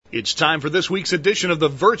It's time for this week's edition of the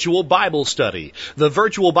Virtual Bible Study. The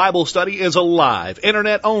Virtual Bible Study is a live,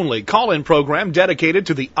 internet-only call-in program dedicated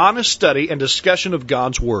to the honest study and discussion of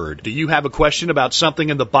God's Word. Do you have a question about something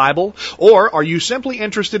in the Bible? Or are you simply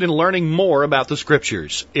interested in learning more about the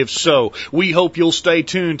Scriptures? If so, we hope you'll stay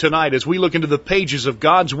tuned tonight as we look into the pages of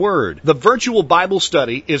God's Word. The Virtual Bible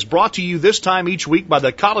Study is brought to you this time each week by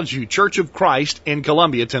the College View Church of Christ in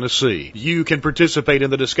Columbia, Tennessee. You can participate in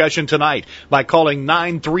the discussion tonight by calling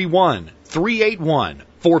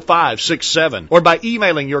 931-381-4567 or by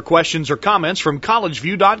emailing your questions or comments from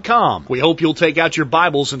collegeview.com. We hope you'll take out your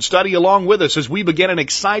Bibles and study along with us as we begin an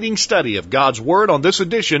exciting study of God's Word on this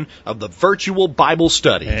edition of the Virtual Bible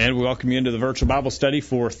Study. And we welcome you into the Virtual Bible Study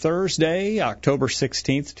for Thursday, October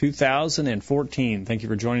 16th, 2014. Thank you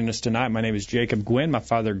for joining us tonight. My name is Jacob Gwynn. My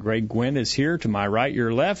father, Greg Gwynn, is here. To my right,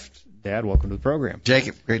 your left. Dad, welcome to the program.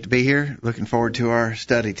 Jacob, great to be here. Looking forward to our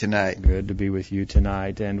study tonight. Good to be with you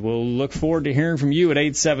tonight. And we'll look forward to hearing from you at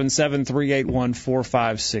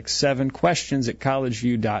 877-381-4567, questions at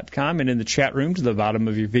collegeview.com. And in the chat room to the bottom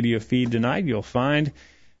of your video feed tonight, you'll find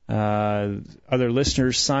other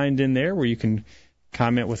listeners signed in there where you can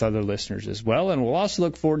comment with other listeners as well. And we'll also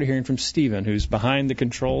look forward to hearing from Stephen, who's behind the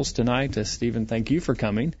controls tonight. Stephen, thank you for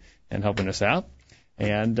coming and helping us out.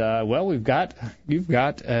 And, you've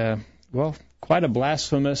got quite a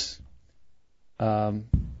blasphemous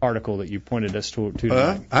article that you pointed us to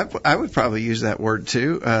tonight. I would probably use that word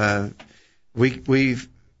too. We've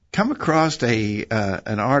come across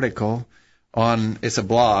an article on, it's a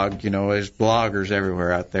blog, there's bloggers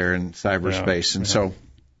everywhere out there in cyberspace. So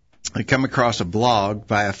I come across a blog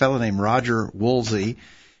by a fellow named Roger Woolsey.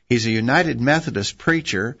 He's a United Methodist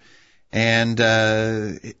preacher. And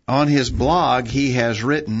on his blog, he has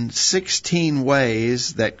written 16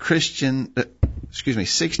 ways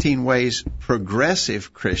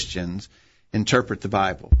progressive Christians interpret the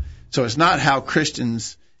Bible. So it's not how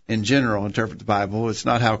Christians in general interpret the Bible. It's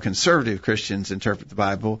not how conservative Christians interpret the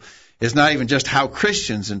Bible. It's not even just how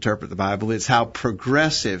Christians interpret the Bible. It's how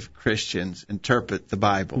progressive Christians interpret the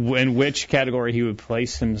Bible. In which category he would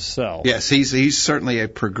place himself. Yes, he's certainly a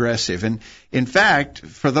progressive. And in fact,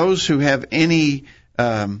 for those who have any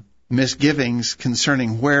misgivings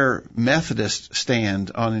concerning where Methodists stand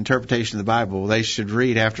on interpretation of the Bible, they should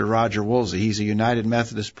read after Roger Woolsey. He's a United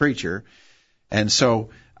Methodist preacher. And so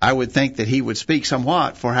I would think that he would speak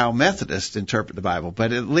somewhat for how Methodists interpret the Bible,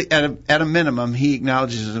 but at a minimum, he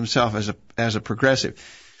acknowledges himself as a progressive.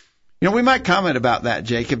 We might comment about that,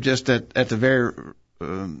 Jacob, just at the very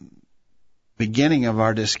beginning of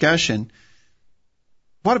our discussion.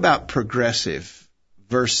 What about progressive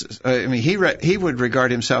versus? He would regard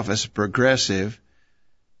himself as a progressive.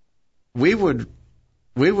 We would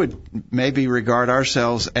maybe regard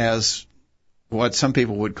ourselves as what some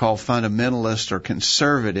people would call fundamentalist or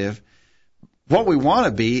conservative. What we want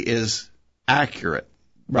to be is accurate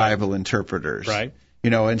Bible interpreters. Right.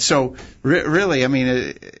 And so really,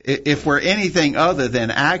 if we're anything other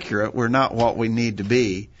than accurate, we're not what we need to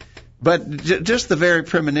be. But just the very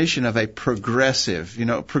premonition of a progressive,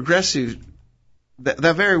 progressive,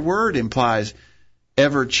 that very word implies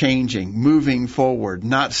ever changing, moving forward,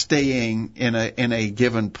 not staying in a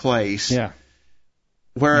given place. Yeah.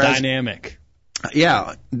 Whereas dynamic.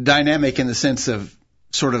 Yeah, dynamic in the sense of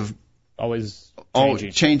sort of always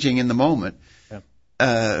changing in the moment.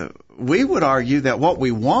 Yeah. We would argue that what we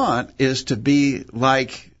want is to be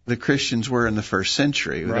like the Christians were in the first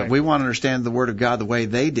century. Right. That we want to understand the Word of God the way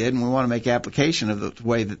they did, and we want to make application of the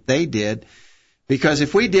way that they did. Because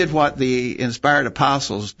if we did what the inspired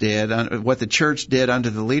apostles did, what the church did under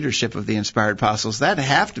the leadership of the inspired apostles, that'd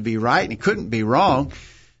have to be right, and it couldn't be wrong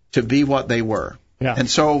to be what they were. Yeah. And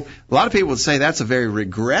so a lot of people would say that's a very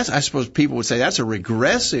I suppose people would say that's a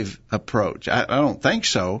regressive approach. I don't think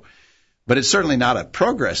so, but it's certainly not a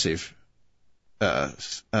progressive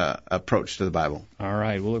approach to the Bible. All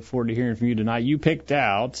right. We'll look forward to hearing from you tonight. You picked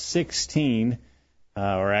out 16,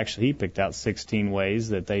 he picked out 16 ways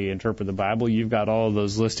that they interpret the Bible. You've got all of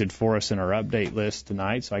those listed for us in our update list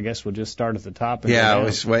tonight, so I guess we'll just start at the top. Yeah, it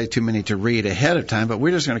was way too many to read ahead of time, but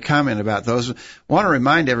we're just going to comment about those. I want to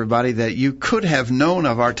remind everybody that you could have known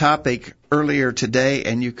of our topic earlier today,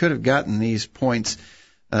 and you could have gotten these points,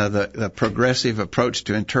 the progressive approach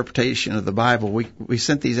to interpretation of the Bible. We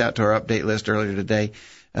sent these out to our update list earlier today.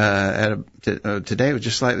 Today was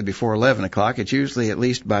just slightly before 11 o'clock. It's usually at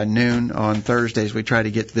least by noon on Thursdays. We try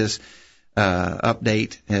to get this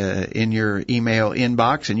update in your email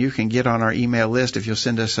inbox, and you can get on our email list if you'll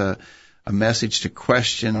send us a message to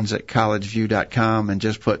questions at collegeview.com and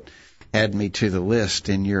just put add me to the list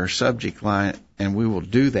in your subject line, and we will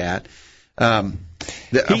do that.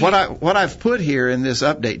 What I've put here in this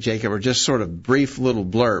update, Jacob, are just sort of brief little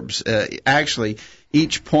blurbs. Actually,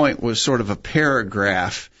 each point was sort of a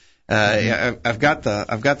paragraph. I've got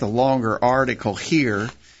the longer article here,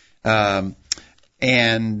 and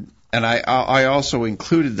I also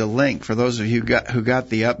included the link for those of you who got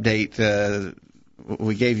the update.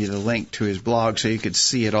 We gave you the link to his blog so you could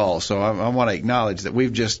see it all. So I want to acknowledge that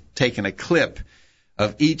we've just taken a clip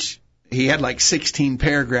of each. He had like 16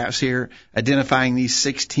 paragraphs here identifying these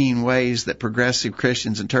 16 ways that progressive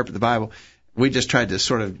Christians interpret the Bible. We just tried to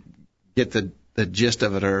sort of get the gist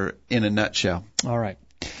of it, or in a nutshell. All right.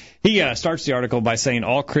 He starts the article by saying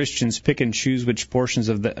all Christians pick and choose which portions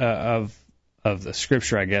of the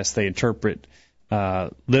Scripture, I guess, they interpret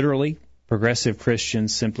literally. Progressive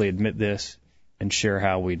Christians simply admit this and share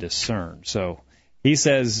how we discern. So he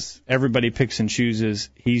says everybody picks and chooses.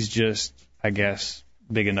 He's just, I guess,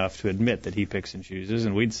 big enough to admit that he picks and chooses.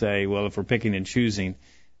 And we'd say, well, if we're picking and choosing,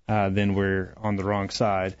 then we're on the wrong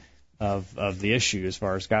side of the issue as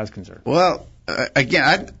far as God's concerned. Well,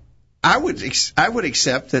 again, I would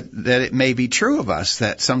accept that it may be true of us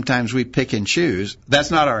that sometimes we pick and choose. That's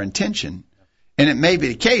not our intention, and it may be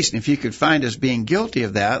the case. And if you could find us being guilty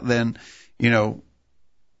of that, then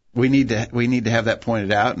we need to have that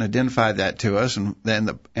pointed out and identify that to us, and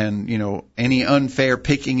then any unfair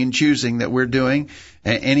picking and choosing that we're doing,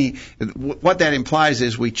 what that implies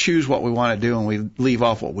is we choose what we want to do and we leave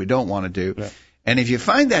off what we don't want to do. Yeah. And if you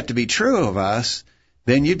find that to be true of us,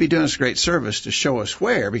 then you'd be doing us a great service to show us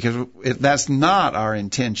where, because that's not our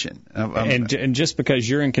intention. And just because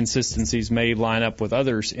your inconsistencies may line up with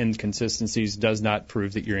others' inconsistencies does not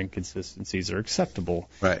prove that your inconsistencies are acceptable.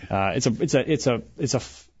 Right. It's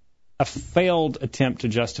a failed attempt to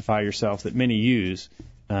justify yourself that many use,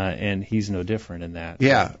 and he's no different in that.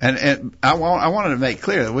 Yeah, and I wanted to make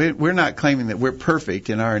clear that we're not claiming that we're perfect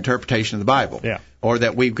in our interpretation of the Bible. Yeah. Or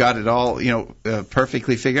that we've got it all,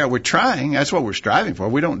 perfectly figured out. We're trying. That's what we're striving for.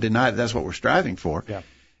 We don't deny that that's what we're striving for. Yeah.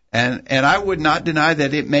 And I would not deny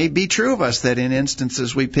that it may be true of us that in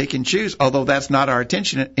instances we pick and choose, although that's not our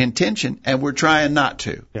intention, and we're trying not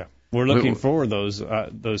to. Yeah. We're looking for those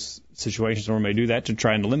situations where we may do that to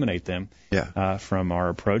try and eliminate them from our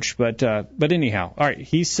approach. But anyhow, all right.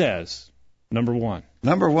 He says, number one,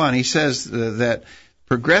 he says that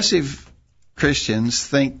progressive Christians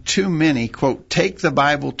think too many, quote, take the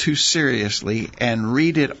Bible too seriously and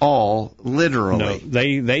read it all literally.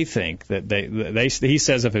 No, they think that he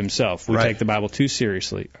says of himself, we take the Bible too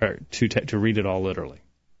seriously, or to read it all literally.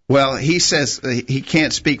 Well, he says he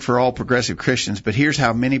can't speak for all progressive Christians, but here's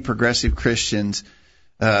how many progressive Christians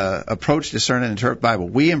approach, discern, and interpret the Bible.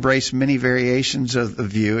 We embrace many variations of the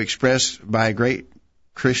view expressed by great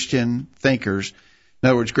Christian thinkers. In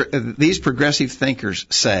other words, these progressive thinkers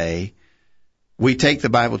say, we take the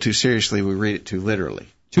Bible too seriously, we read it too literally.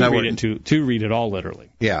 To read it all literally.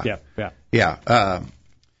 Yeah.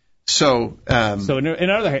 So in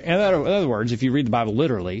other words, if you read the Bible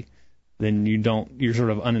literally, then you're sort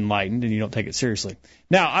of unenlightened and you don't take it seriously.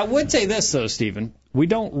 Now, I would say this, though, Stephen. We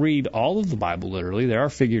don't read all of the Bible literally. There are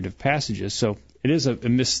figurative passages, so it is a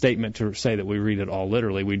misstatement to say that we read it all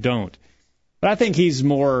literally. We don't. But I think he's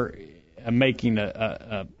more making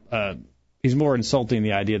he's more insulting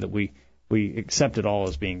the idea that we accept it all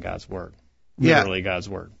as being God's Word. Literally God's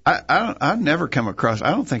Word. I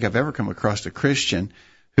don't think I've ever come across a Christian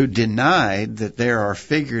who denied that there are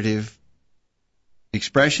figurative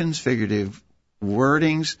expressions, figurative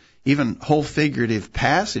wordings, even whole figurative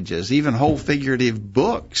passages, even whole figurative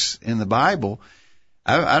books in the Bible.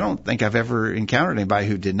 I don't think I've ever encountered anybody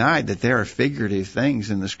who denied that there are figurative things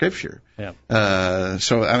in the Scripture. Yeah.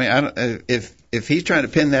 So, I mean, if he's trying to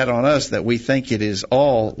pin that on us, that we think it is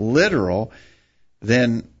all literal,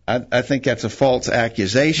 then I think that's a false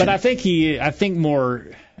accusation. But I think more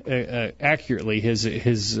accurately,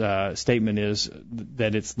 his statement is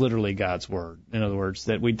that it's literally God's Word. In other words,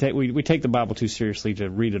 that we take the Bible too seriously to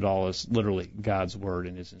read it all as literally God's Word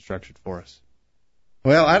and His instruction for us.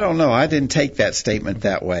 Well, I don't know. I didn't take that statement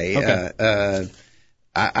that way. Okay.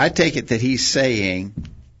 I take it that he's saying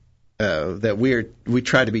that we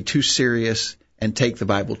try to be too serious and take the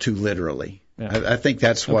Bible too literally. Yeah. I think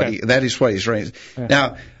that's that is what he's raising. Yeah.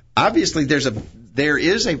 Now, obviously, there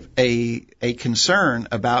is a concern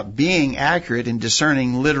about being accurate in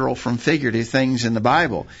discerning literal from figurative things in the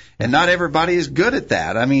Bible, and not everybody is good at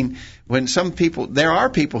that. I mean, there are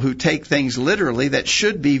people who take things literally that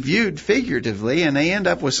should be viewed figuratively, and they end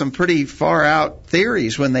up with some pretty far out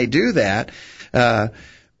theories when they do that.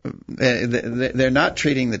 They're not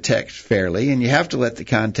treating the text fairly, and you have to let the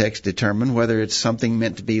context determine whether it's something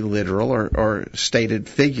meant to be literal or stated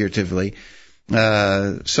figuratively.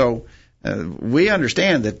 So we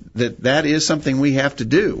understand that is something we have to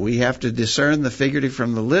do. We have to discern the figurative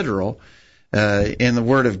from the literal in the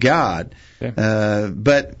Word of God. Okay.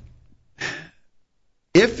 But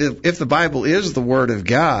if the Bible is the Word of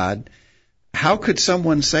God, how could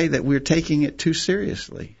someone say that we're taking it too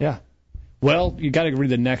seriously? Yeah. Well, you got to read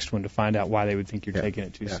the next one to find out why they would think you're taking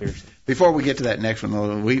it too seriously. Before we get to that next one,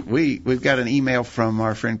 though, we've got an email from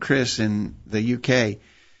our friend Chris in the UK,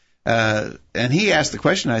 and he asked the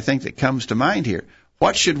question I think that comes to mind here: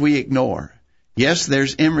 what should we ignore? Yes,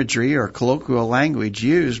 there's imagery or colloquial language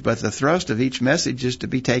used, but the thrust of each message is to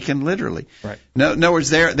be taken literally. Right. In other words,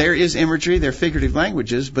 there is imagery, there are figurative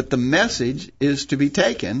languages, but the message is to be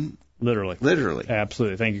taken literally.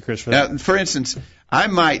 Absolutely. Thank you, Chris, for that. For instance, I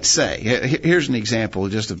might say, here's an example,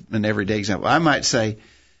 just an everyday example. I might say,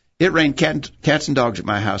 it rained cats and dogs at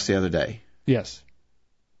my house the other day. Yes.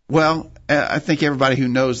 Well, I think everybody who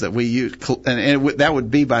knows that we use, and that would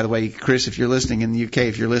be, by the way, Chris, if you're listening in the UK,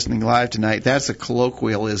 if you're listening live tonight, that's a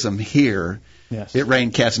colloquialism here. Yes. It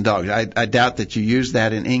rained cats and dogs. I doubt that you use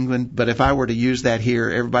that in England, but if I were to use that here,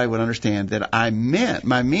 everybody would understand that I meant,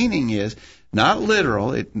 my meaning is not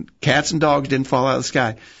literal. Cats and dogs didn't fall out of the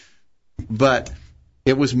sky, but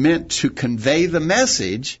it was meant to convey the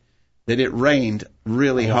message that it rained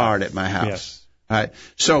really hard at my house. Yes. All right.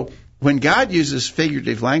 So when God uses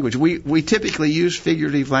figurative language, we typically use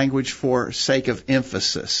figurative language for sake of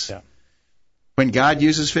emphasis. Yeah. When God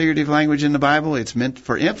uses figurative language in the Bible, it's meant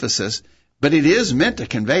for emphasis, but it is meant to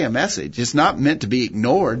convey a message. It's not meant to be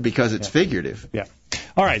ignored because it's figurative. Yeah.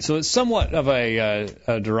 All right, so it's somewhat of a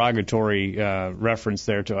derogatory reference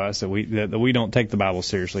there to us that we don't take the Bible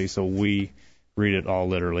seriously, so we read it all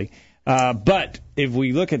literally. But if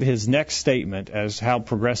we look at his next statement as how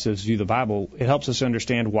progressives view the Bible, it helps us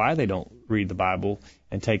understand why they don't read the Bible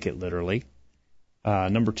and take it literally.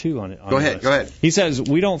 Number 2 on it. Go ahead. He says,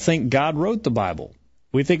 we don't think God wrote the Bible.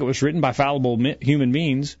 We think it was written by fallible human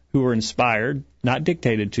beings who were inspired, not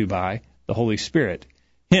dictated to by the Holy Spirit.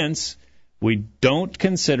 Hence, we don't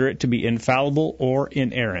consider it to be infallible or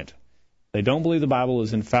inerrant. They don't believe the Bible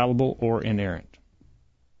is infallible or inerrant.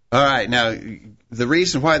 All right. Now, the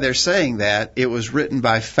reason why they're saying that, it was written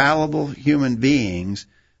by fallible human beings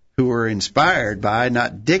who were inspired by,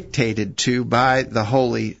 not dictated to, by the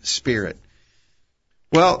Holy Spirit.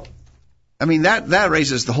 Well, I mean, that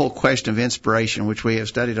raises the whole question of inspiration, which we have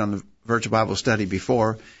studied on the Virtual Bible Study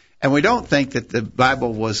before. And we don't think that the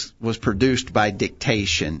Bible was produced by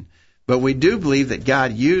dictation. But we do believe that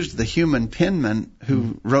God used the human penman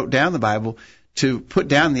who wrote down the Bible to put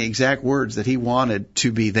down the exact words that he wanted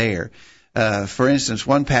to be there. For instance,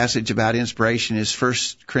 one passage about inspiration is 1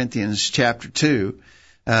 Corinthians chapter 2.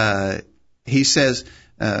 He says,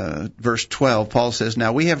 verse 12, Paul says,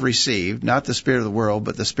 "Now we have received not the spirit of the world,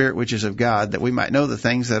 but the Spirit which is of God, that we might know the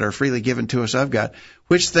things that are freely given to us of God,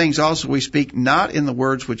 which things also we speak not in the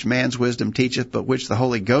words which man's wisdom teacheth, but which the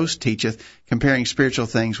Holy Ghost teacheth, comparing spiritual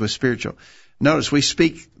things with spiritual." Notice, we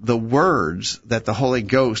speak the words that the Holy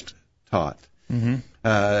Ghost taught. Mm-hmm.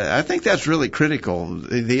 I think that's really critical.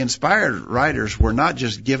 The inspired writers were not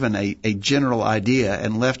just given a general idea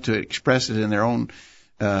and left to express it in their own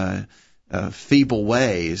feeble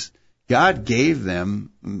ways. God gave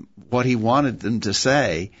them what he wanted them to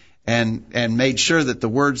say and made sure that the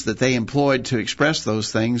words that they employed to express those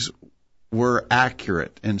things were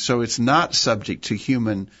accurate. And so it's not subject to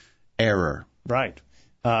human error. Right.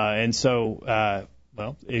 And so,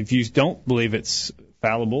 well, if you don't believe it's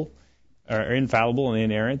fallible or infallible and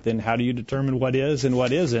inerrant, then how do you determine what is and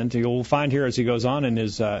what isn't? You'll find here as he goes on in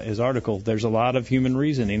his article, there's a lot of human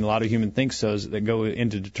reasoning, a lot of human think-sos that go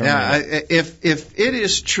into determining it. If it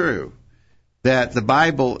is true that the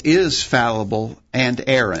Bible is fallible and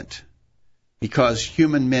errant because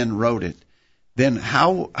human men wrote it, then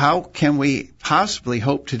how can we possibly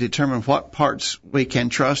hope to determine what parts we can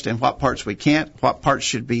trust and what parts we can't, what parts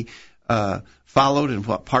should be followed and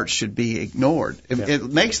what parts should be ignored? It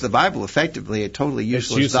makes the Bible effectively a totally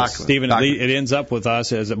useless doctrine. Stephen, it ends up with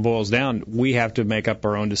us, as it boils down, we have to make up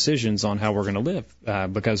our own decisions on how we're going to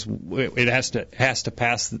live because it has to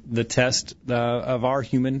pass the test of our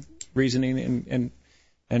human reasoning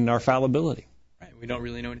and our fallibility. Right. We don't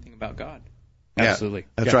really know anything about God. Absolutely.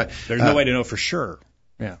 That's right. There's no way to know for sure.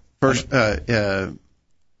 Yeah. First,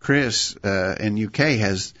 Chris in UK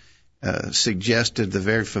has suggested the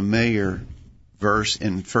very familiar verse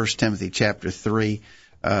in 1 Timothy chapter 3.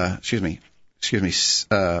 1 Timothy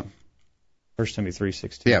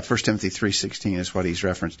 3:16. Yeah, 1 Timothy 3:16 is what he's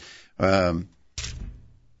referenced.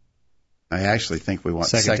 I actually think we want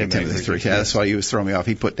 2 2 Timothy 3. Yeah, that's why he was throwing me off.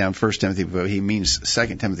 He put down 1 Timothy, but he means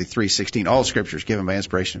 2 Timothy 3:16. All Scripture is given by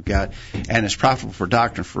inspiration of God and is profitable for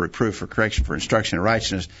doctrine, for reproof, for correction, for instruction in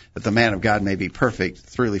righteousness, that the man of God may be perfect,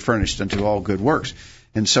 thoroughly furnished unto all good works.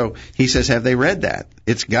 And so he says, have they read that?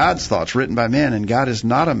 It's God's thoughts written by men, and God is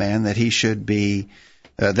not a man that he should be,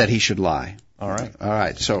 that he should lie. All right. All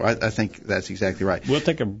right. So I think that's exactly right. We'll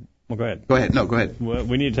take a... Well, go ahead. Go ahead. No, go ahead.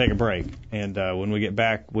 We need to take a break, and when we get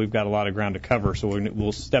back, we've got a lot of ground to cover, so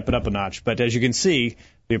we'll step it up a notch. But as you can see,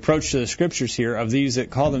 the approach to the Scriptures here of these that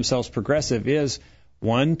call themselves progressive is,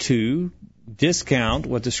 one, to discount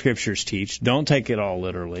what the Scriptures teach, don't take it all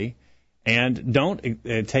literally, and don't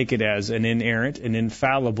take it as an inerrant and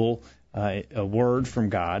infallible a word from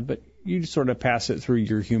God, but you sort of pass it through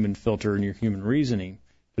your human filter and your human reasoning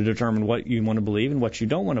to determine what you want to believe and what you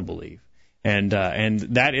don't want to believe. And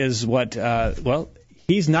that is what,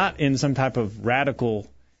 he's not in some type of radical,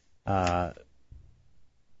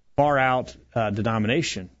 far-out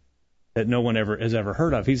denomination that no one has ever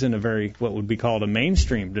heard of. He's in a very, what would be called a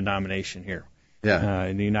mainstream denomination here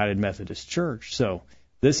in the United Methodist Church. So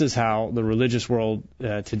this is how the religious world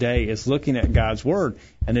today is looking at God's Word,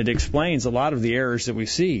 and it explains a lot of the errors that we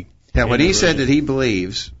see. Yeah, when he said that he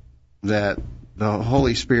believes that the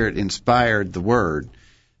Holy Spirit inspired the Word,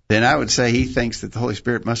 then I would say he thinks that the Holy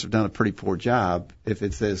Spirit must have done a pretty poor job if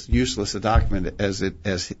it's as useless a document as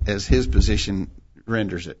his position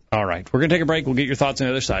renders it. All right. We're going to take a break. We'll get your thoughts on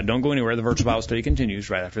the other side. Don't go anywhere. The Virtual Bible Study continues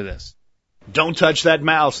right after this. Don't touch that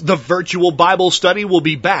mouse. The Virtual Bible Study will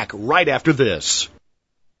be back right after this.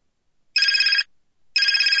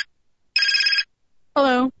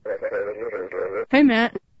 Hello. Hey,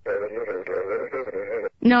 Matt.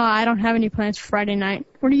 No, I don't have any plans for Friday night.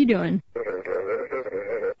 What are you doing?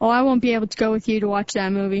 Oh, I won't be able to go with you to watch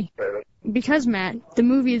that movie. Because, Matt, the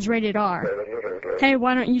movie is rated R. Hey,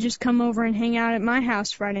 why don't you just come over and hang out at my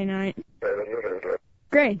house Friday night?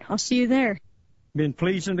 Great, I'll see you there. Being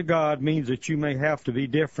pleasing to God means that you may have to be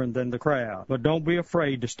different than the crowd, but don't be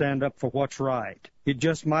afraid to stand up for what's right. You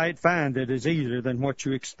just might find that it's easier than what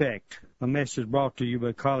you expect. A message brought to you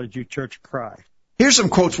by College U Church of Christ. Here's some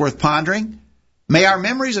quotes worth pondering. May our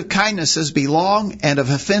memories of kindnesses be long and of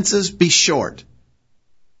offenses be short.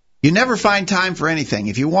 You never find time for anything.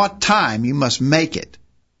 If you want time, you must make it.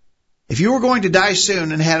 If you were going to die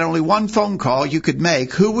soon and had only one phone call you could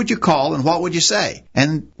make, who would you call and what would you say?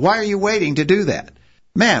 And why are you waiting to do that?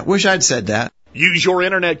 Man, wish I'd said that. Use your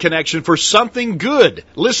internet connection for something good.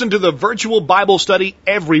 Listen to the Virtual Bible Study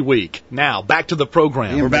every week. Now, back to the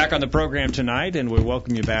program. We're back on the program tonight, and we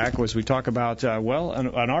welcome you back as we talk about,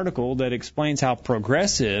 an article that explains how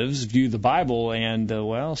progressives view the Bible, and,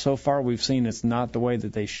 so far we've seen it's not the way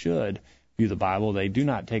that they should view the Bible. They do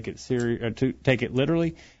not take it take it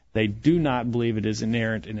literally. They do not believe it is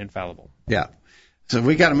inerrant and infallible. Yeah. So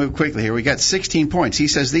we got to move quickly here. We got 16 points. He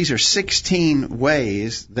says these are 16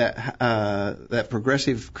 ways that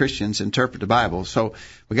progressive Christians interpret the Bible. So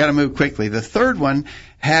we got to move quickly. The third one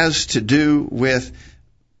has to do with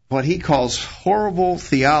what he calls horrible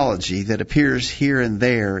theology that appears here and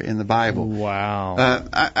there in the Bible. Wow.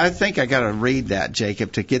 I think I got to read that,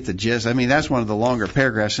 Jacob, to get the gist. I mean, that's one of the longer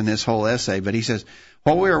paragraphs in this whole essay. But he says,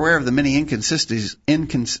 while we are aware of the many inconsistencies,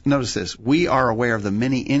 notice this, we are aware of the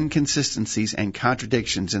many inconsistencies and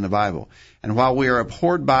contradictions in the Bible. And while we are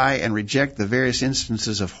abhorred by and reject the various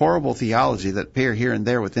instances of horrible theology that appear here and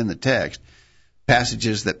there within the text,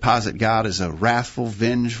 passages that posit God as a wrathful,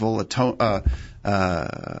 vengeful,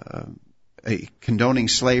 condoning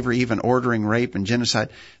slavery, even ordering rape and genocide,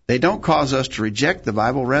 they don't cause us to reject the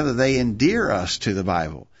Bible. Rather, they endear us to the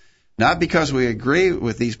Bible. Not because we agree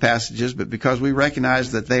with these passages, but because we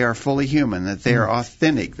recognize that they are fully human, that they are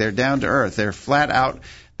authentic, they're down to earth, they flat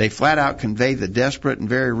out convey the desperate and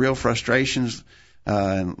very real frustrations,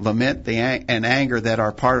 lament, and anger that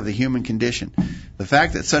are part of the human condition. The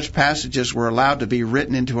fact that such passages were allowed to be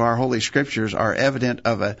written into our Holy Scriptures are evident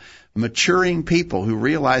of a maturing people who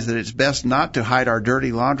realize that it's best not to hide our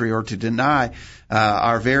dirty laundry or to deny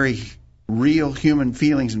our very real human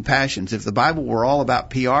feelings and passions. If the Bible were all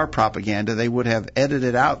about PR propaganda, they would have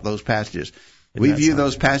edited out those passages. We view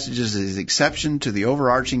those passages as exception to the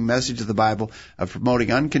overarching message of the Bible of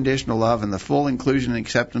promoting unconditional love and the full inclusion and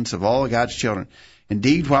acceptance of all of God's children.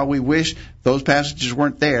 Indeed, while we wish those passages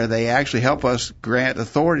weren't there, they actually help us grant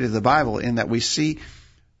authority to the Bible in that we see,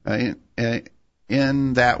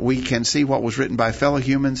 in that we can see what was written by fellow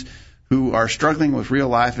humans who are struggling with real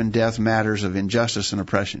life and death matters of injustice and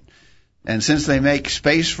oppression. And since they make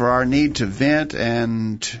space for our need to vent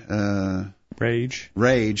and rage,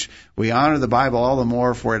 we honor the Bible all the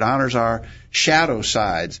more, for it honors our shadow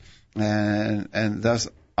sides and thus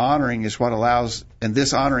honoring is what allows, and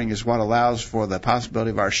this honoring is what allows for the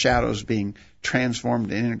possibility of our shadows being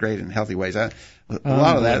transformed and integrated in healthy ways. A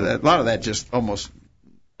lot of that just almost,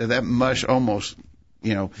 that mush almost,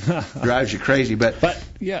 drives you crazy. But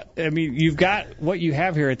yeah, I mean, you've got, what you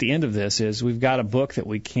have here at the end of this is we've got a book that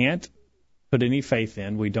we can't put any faith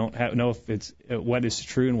in. We don't know if it's what is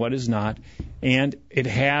true and what is not. And it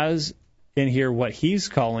has in here what he's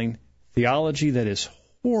calling theology that is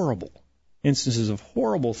horrible, instances of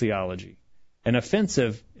horrible theology and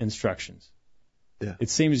offensive instructions. Yeah. It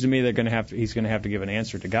seems to me he's going to have to give an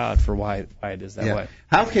answer to God for why it is that way.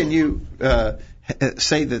 How can you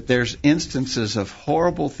say that there's instances of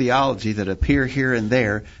horrible theology that appear here and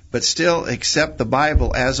there, but still accept the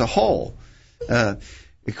Bible as a whole? Of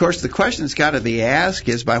course, the question that's got to be asked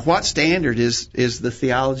is, by what standard is the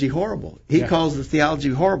theology horrible? He calls the theology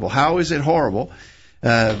horrible. How is it horrible?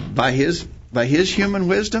 By his human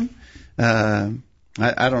wisdom? I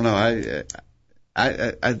don't know.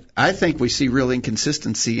 I think we see real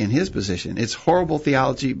inconsistency in his position. It's horrible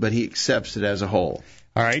theology, but he accepts it as a whole.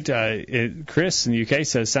 All right. Chris in the UK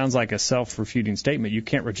says, sounds like a self-refuting statement. You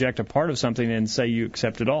can't reject a part of something and say you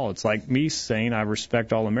accept it all. It's like me saying I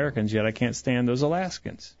respect all Americans, yet I can't stand those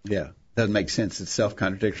Alaskans. Yeah, doesn't make sense. It's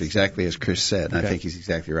self-contradictory, exactly as Chris said, and I think he's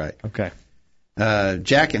exactly right. Okay.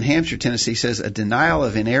 Jack in Hampshire, Tennessee says, a denial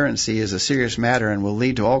of inerrancy is a serious matter and will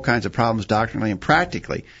lead to all kinds of problems doctrinally and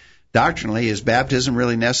practically. Doctrinally, is baptism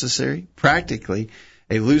really necessary? Practically,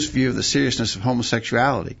 a loose view of the seriousness of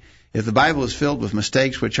homosexuality. If the Bible is filled with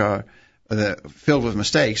mistakes, which are right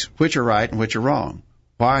and which are wrong?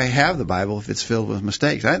 Why have the Bible if it's filled with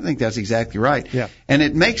mistakes? I think that's exactly right. Yeah. And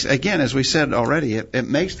it makes, again, as we said already, it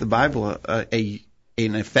makes the Bible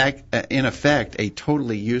in effect a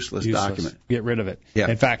totally useless document. Get rid of it. Yeah.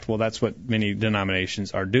 In fact, that's what many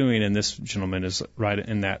denominations are doing, and this gentleman is right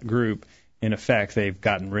in that group. In effect, they've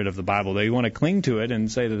gotten rid of the Bible. They want to cling to it and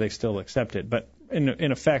say that they still accept it, but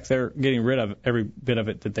in effect, they're getting rid of every bit of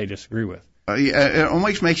it that they disagree with. It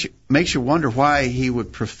almost makes you wonder why he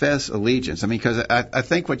would profess allegiance. I mean, because I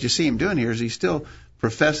think what you see him doing here is he's still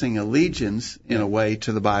professing allegiance in a way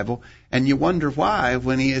to the Bible, and you wonder why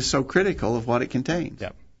when he is so critical of what it contains.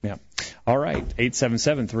 Yeah. All right,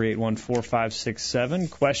 877-381-4567.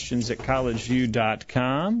 Questions at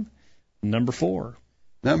collegeview.com. Number 4.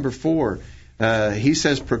 He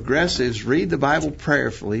says progressives read the Bible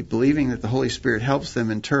prayerfully, believing that the Holy Spirit helps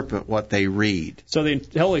them interpret what they read. So the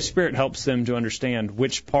Holy Spirit helps them to understand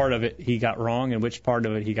which part of it he got wrong and which part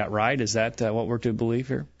of it he got right. Is that what we're to believe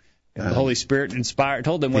here? The Holy Spirit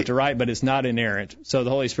told them what to write, but it's not inerrant. So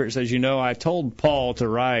the Holy Spirit says, I told Paul to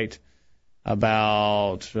write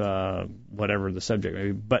about whatever the subject may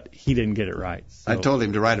be, but he didn't get it right. So. I told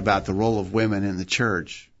him to write about the role of women in the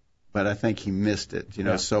church. But I think he missed it,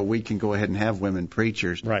 so we can go ahead and have women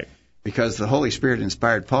preachers. Right. Because the Holy Spirit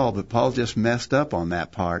inspired Paul, but Paul just messed up on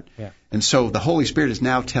that part. Yeah. And so the Holy Spirit is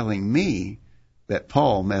now telling me that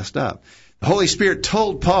Paul messed up. The Holy Spirit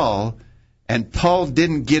told Paul, and Paul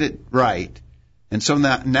didn't get it right. And so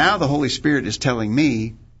now the Holy Spirit is telling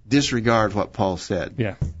me, disregard what Paul said.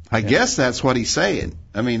 Yeah. I guess that's what he's saying.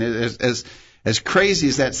 I mean, as crazy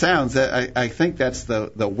as that sounds, I think that's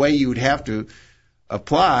the way you would have to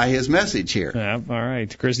apply his message here. Yeah, all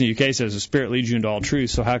right. Chris in the UK says the Spirit leads you into all truth,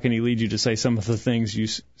 so how can he lead you to say some of the things you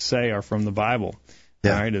say are from the Bible?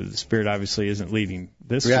 Yeah. All right, the Spirit obviously isn't leading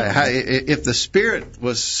this. Yeah, if the Spirit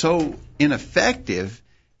was so ineffective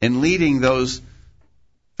in leading those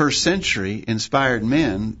first century inspired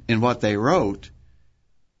men in what they wrote,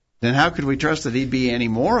 then how could we trust that he'd be any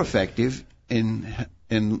more effective in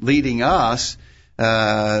leading us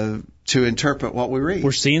to interpret what we read?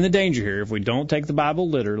 We're seeing the danger here. If we don't take the Bible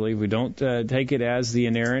literally, if we don't take it as the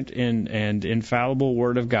inerrant and infallible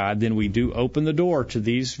Word of God, then we do open the door to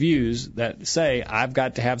these views that say, I've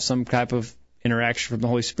got to have some type of interaction from the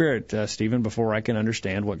Holy Spirit, Stephen, before I can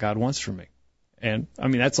understand what God wants from me. And, I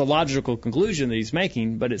mean, that's a logical conclusion that he's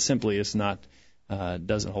making, but it simply is not,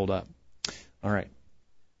 doesn't hold up. All right.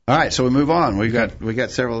 All right, so we move on. We got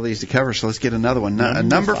several of these to cover, so let's get another one.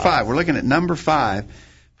 Number 5. We're looking at number 5.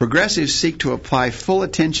 Progressives seek to apply full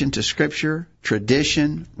attention to Scripture,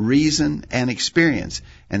 tradition, reason, and experience,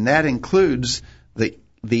 and that includes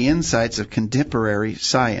the insights of contemporary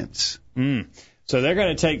science. So they're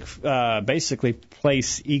going to take basically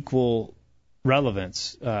place equal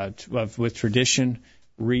relevance with tradition,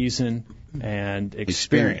 reason, and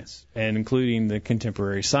experience, and including the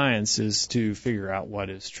contemporary sciences to figure out what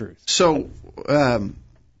is truth. So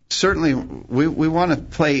certainly we want to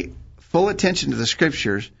pay full attention to the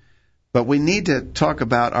Scriptures, but we need to talk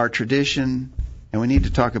about our tradition and we need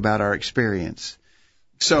to talk about our experience.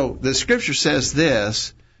 So the Scripture says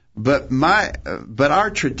this, But our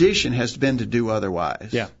tradition has been to do otherwise.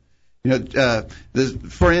 Yeah.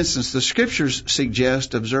 For instance, the Scriptures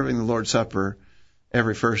suggest observing the Lord's Supper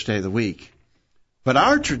every first day of the week. But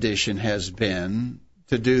our tradition has been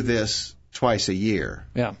to do this twice a year.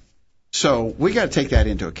 Yeah. So we got to take that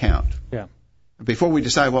into account. Yeah. Before we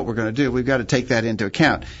decide what we're going to do, we've got to take that into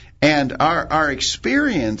account. And our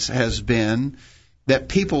experience has been that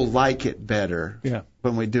people like it better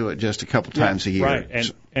when we do it just a couple times a year.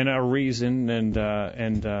 Right. And our reason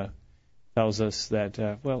tells us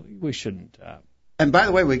that, we shouldn't. And by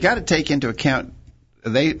the way, we've got to take into account,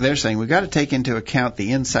 they're saying we've got to take into account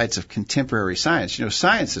the insights of contemporary science.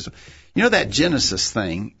 Science is, that Genesis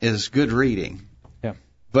thing is good reading. Yeah.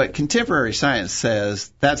 But contemporary science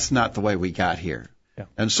says that's not the way we got here. Yeah.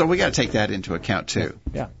 And so we got to take that into account too.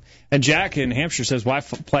 Yeah. And Jack in Hampshire says, why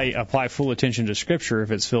apply full attention to Scripture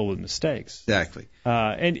if it's filled with mistakes? Exactly.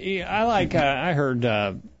 And I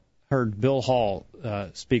heard Bill Hall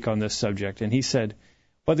speak on this subject, and he said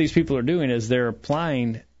what these people are doing is they're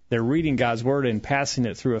reading God's Word and passing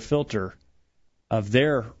it through a filter of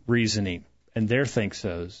their reasoning and their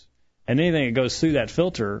think-sos. And anything that goes through that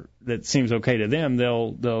filter that seems okay to them,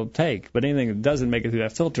 they'll take. But anything that doesn't make it through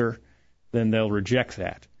that filter, then they'll reject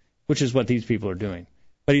that, which is what these people are doing.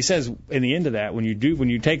 But he says, in the end of that, when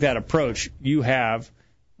you take that approach, you have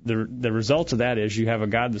the result of that is you have a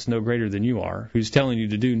God that's no greater than you are, who's telling you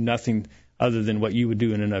to do nothing other than what you would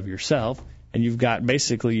do in and of yourself, and you've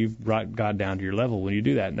brought God down to your level when you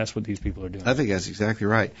do that, and that's what these people are doing. I think that's exactly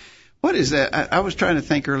right. What is that? I was trying to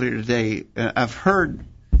think earlier today. I've heard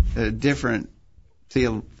different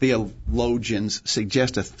theologians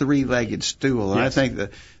suggest a three-legged stool, and yes. I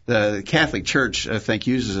think the Catholic Church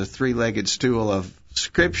uses a three-legged stool of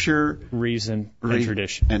Scripture, reason,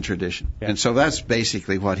 and tradition. Yeah. And so that's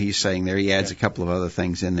basically what he's saying there. He adds a couple of other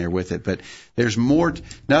things in there with it, but there's more. In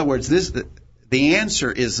other words, the answer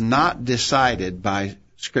is not decided by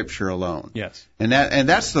Scripture alone. Yes. And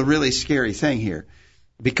that's the really scary thing here,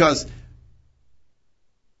 because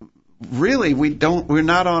really we're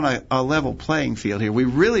not on a level playing field here. We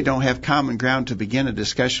really don't have common ground to begin a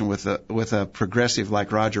discussion with a progressive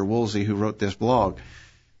like Roger Woolsey, who wrote this blog,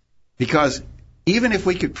 because even if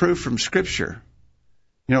we could prove from Scripture,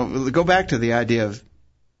 go back to the idea of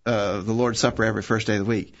the Lord's Supper every first day of the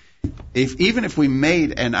week. Even if we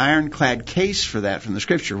made an ironclad case for that from the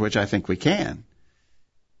Scripture, which I think we can,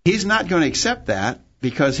 he's not going to accept that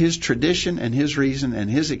because his tradition and his reason and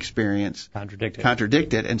his experience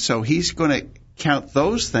contradict it. And so he's going to count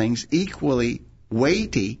those things equally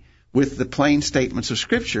weighty with the plain statements of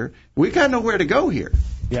Scripture. We've got nowhere to go here.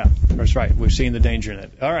 Yeah, that's right. We've seen the danger in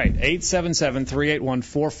it. All right,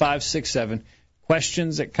 877-381-4567.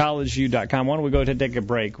 Questions@collegeview.com. Why don't we go ahead and take a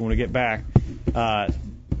break? When we get back,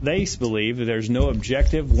 they believe that there's no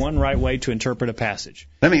objective, one right way to interpret a passage.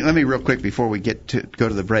 Let me real quick before we go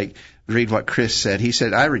to the break, read what Chris said. He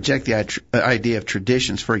said, I reject the idea of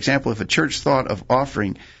traditions. For example, if a church thought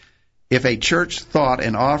an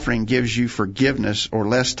offering gives you forgiveness or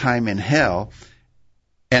less time in hell,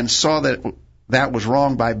 and saw that was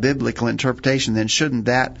wrong by biblical interpretation, then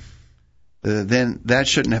that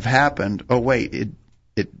shouldn't have happened. Oh wait,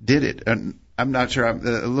 it did it. And I'm not sure. I'm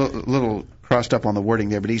a little crossed up on the wording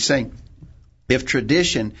there, but he's saying if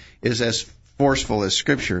tradition is as forceful as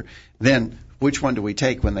Scripture, then which one do we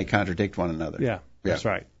take when they contradict one another? Yeah. That's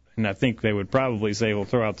right. And I think they would probably say, well,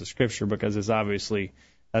 throw out the Scripture because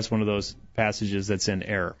that's one of those passages that's in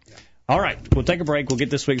error. Yeah. All right, we'll take a break. We'll get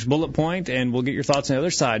this week's bullet point, and we'll get your thoughts on the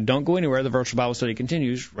other side. Don't go anywhere. The Virtual Bible Study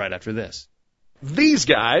continues right after this. These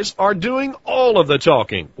guys are doing all of the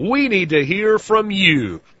talking. We need to hear from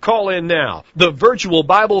you. Call in now. The Virtual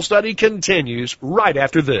Bible Study continues right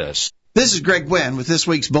after this. This is Greg Wynn with this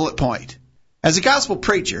week's bullet point. As a gospel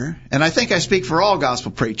preacher, and I think I speak for all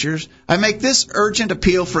gospel preachers, I make this urgent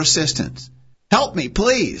appeal for assistance. Help me,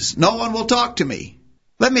 please. No one will talk to me.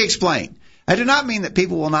 Let me explain. I do not mean that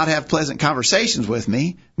people will not have pleasant conversations with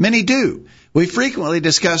me. Many do. We frequently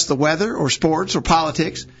discuss the weather or sports or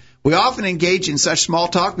politics. We often engage in such small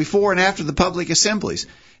talk before and after the public assemblies,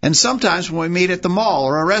 and sometimes when we meet at the mall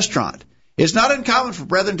or a restaurant. It's not uncommon for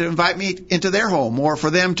brethren to invite me into their home or for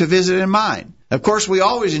them to visit in mine. Of course, we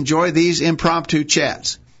always enjoy these impromptu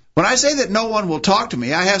chats. When I say that no one will talk to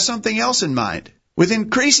me, I have something else in mind. With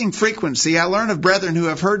increasing frequency, I learn of brethren who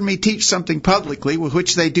have heard me teach something publicly with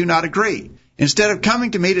which they do not agree. Instead of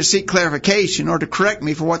coming to me to seek clarification or to correct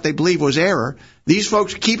me for what they believe was error, these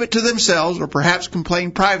folks keep it to themselves or perhaps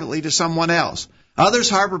complain privately to someone else. Others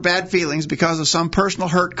harbor bad feelings because of some personal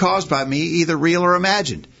hurt caused by me, either real or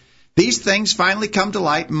imagined. These things finally come to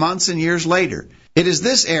light months and years later. It is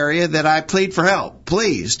this area that I plead for help.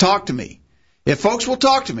 Please, talk to me. If folks will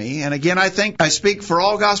talk to me, and again I think I speak for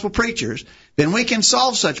all gospel preachers, then we can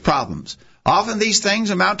solve such problems. Often these things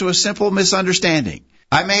amount to a simple misunderstanding.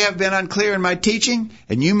 I may have been unclear in my teaching,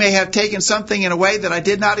 and you may have taken something in a way that I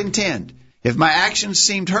did not intend. If my actions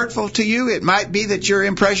seemed hurtful to you, it might be that your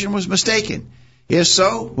impression was mistaken. If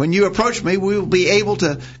so, when you approach me, we will be able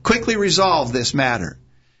to quickly resolve this matter.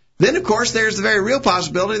 Then, of course, there's the very real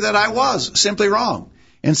possibility that I was simply wrong.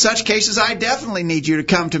 In such cases, I definitely need you to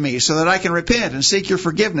come to me so that I can repent and seek your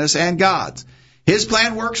forgiveness and God's. His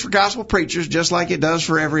plan works for gospel preachers just like it does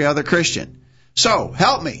for every other Christian. So,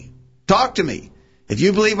 help me. Talk to me. If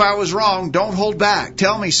you believe I was wrong, don't hold back.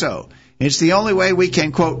 Tell me so. It's the only way we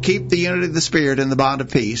can, quote, keep the unity of the Spirit in the bond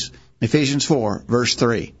of peace. Ephesians 4, verse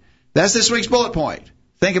 3. That's this week's bullet point.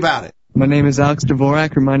 Think about it. My name is Alex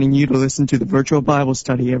Dvorak, reminding you to listen to the virtual Bible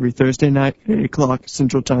study every Thursday night at 8 o'clock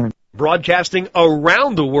Central Time. Broadcasting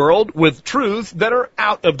around the world with truths that are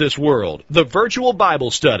out of this world. The Virtual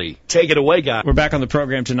Bible Study. Take it away, guys. We're back on the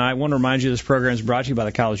program tonight. I want to remind you this program is brought to you by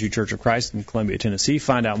the College View Church of Christ in Columbia, Tennessee.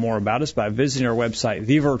 Find out more about us by visiting our website,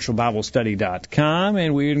 thevirtualbiblestudy.com,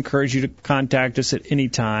 and we encourage you to contact us at any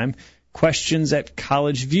time.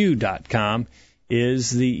 questions@collegeview.com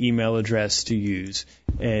is the email address to use,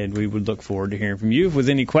 and we would look forward to hearing from you with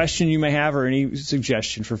any question you may have or any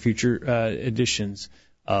suggestion for future editions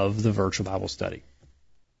of the Virtual Bible Study.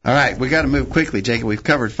 All right, we got to move quickly, Jacob. We've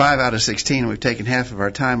covered 5 out of 16, and we've taken half of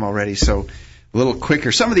our time already, so a little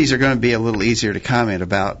quicker. Some of these are going to be a little easier to comment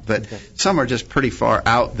about, but some are just pretty far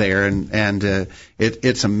out there, and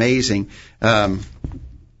it's amazing.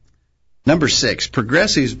 Number 6,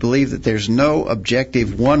 progressives believe that there's no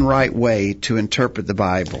objective one right way to interpret the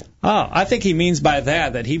Bible. Oh, I think he means by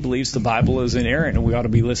that he believes the Bible is inerrant and we ought to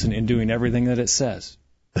be listening and doing everything that it says.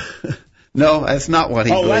 No, that's not what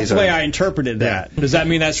he believes. Oh, that's the way I interpreted that. Does that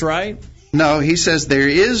mean that's right? No, he says there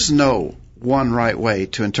is no one right way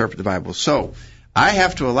to interpret the Bible. So I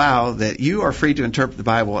have to allow that you are free to interpret the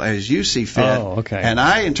Bible as you see fit, and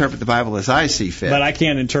I interpret the Bible as I see fit. But I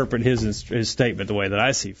can't interpret his statement the way that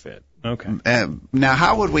I see fit. Okay. Now,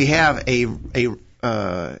 how would we have any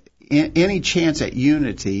chance at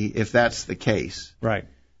unity if that's the case? Right.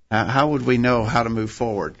 How would we know how to move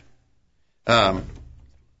forward?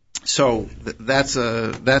 So that's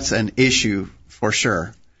an issue for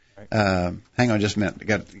sure. Right. Hang on just a minute.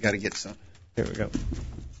 Got to get some. Here we go.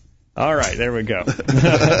 All right, there we go.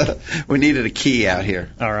 We needed a key out here.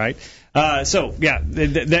 All right.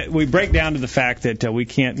 We break down to the fact that we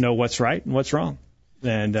can't know what's right and what's wrong,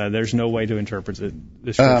 and there's no way to interpret the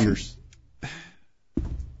Scriptures.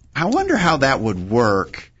 I wonder how that would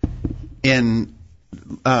work in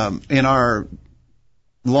our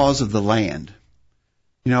laws of the land.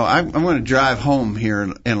 You know, I'm going to drive home here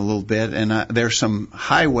in a little bit, and there's some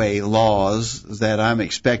highway laws that I'm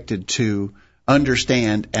expected to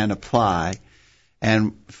understand and apply.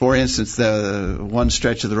 And for instance, the one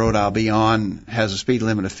stretch of the road I'll be on has a speed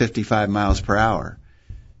limit of 55 miles per hour.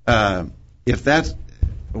 What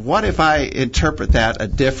if I interpret that a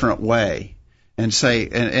different way and say,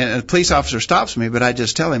 and a police officer stops me, but I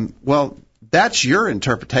just tell him, well, that's your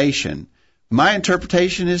interpretation. My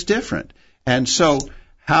interpretation is different. And so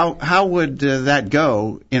how would that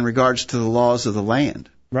go in regards to the laws of the land?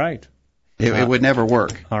 Right. It would never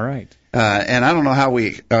work. All right. And I don't know how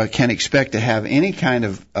we can expect to have any kind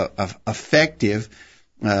of effective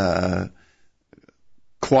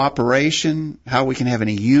cooperation, how we can have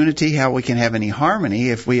any unity, how we can have any harmony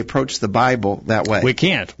if we approach the Bible that way. We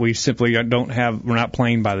can't. We simply we're not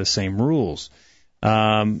playing by the same rules.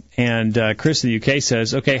 And Chris in the UK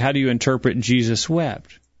says, okay, how do you interpret Jesus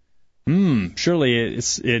wept? Surely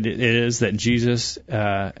it is that Jesus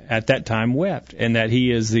at that time wept, and that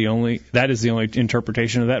is the only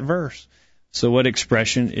interpretation of that verse. So that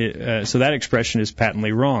expression is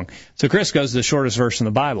patently wrong. So Chris goes to the shortest verse in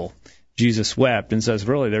the Bible, Jesus wept, and says,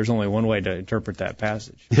 really, there's only one way to interpret that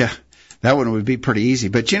passage. Yeah, that one would be pretty easy.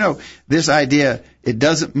 But, you know, this idea, it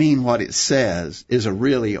doesn't mean what it says, is a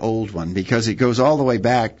really old one, because it goes all the way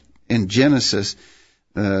back in Genesis.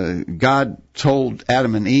 God told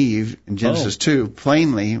Adam and Eve in Genesis 2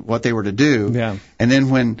 plainly what they were to do. Yeah. And then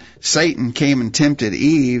when Satan came and tempted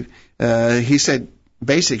Eve, he said,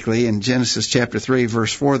 basically in Genesis chapter 3,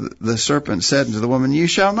 verse 4, the serpent said unto the woman, you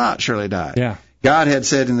shall not surely die. Yeah. God had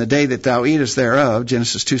said, in the day that thou eatest thereof,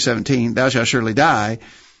 Genesis 2:17, thou shalt surely die.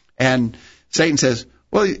 And Satan says,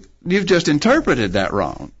 well, you've just interpreted that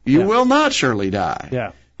wrong. You will not surely die.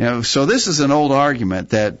 Yeah. You know, so this is an old argument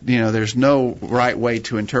that, you know, there's no right way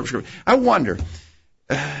to interpret Scripture. I wonder,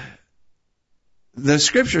 the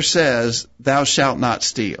Scripture says, thou shalt not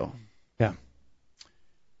steal. Yeah.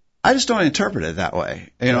 I just don't interpret it that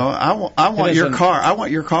way. You know, I want your car. I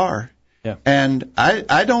want your car. Yeah. And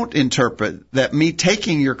I don't interpret that me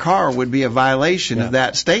taking your car would be a violation of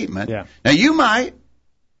that statement. Yeah. Now, you might.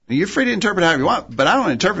 You're free to interpret however you want, but I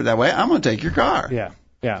don't interpret it that way. I'm going to take your car. Yeah.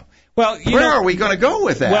 Yeah. Well, where are we going to go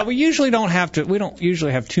with that? Well, we usually don't have to. We don't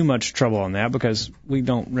usually have too much trouble on that because we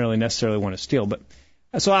don't really necessarily want to steal. But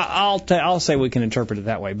so I'll say we can interpret it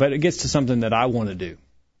that way. But it gets to something that I want to do.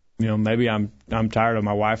 You know, maybe I'm tired of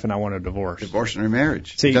my wife and I want a divorce. Divorce and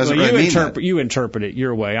remarriage. See, you interpret it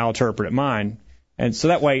your way, I'll interpret it mine, and so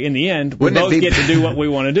that way, in the end, we both get to do what we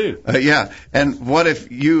want to do. Yeah. And what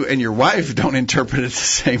if you and your wife don't interpret it the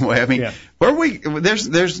same way? I mean,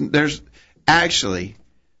 there's actually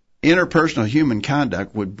interpersonal human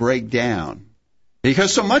conduct would break down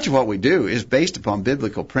because so much of what we do is based upon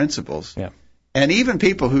biblical principles. Yeah. And even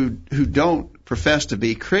people who don't profess to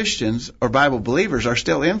be Christians or Bible believers are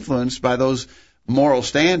still influenced by those moral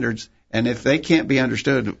standards. And if they can't be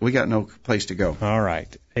understood, we got no place to go. All right.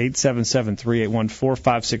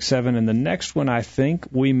 877-381-4567. And the next one, I think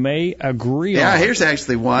we may agree on. Yeah, here's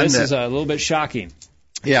actually one. This is a little bit shocking.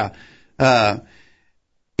 Yeah.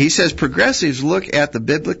 He says progressives look at the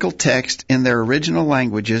biblical text in their original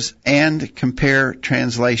languages and compare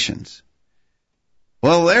translations.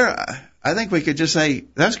 Well, I think we could just say,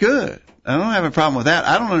 that's good. I don't have a problem with that.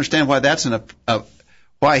 I don't understand why that's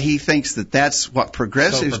why he thinks that's what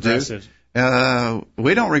progressives do.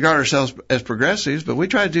 We don't regard ourselves as progressives, but we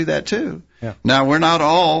try to do that too. Yeah. Now, we're not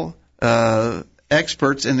all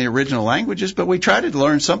experts in the original languages, but we try to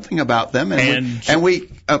learn something about them, and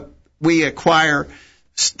we acquire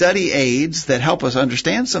study aids that help us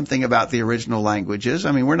understand something about the original languages.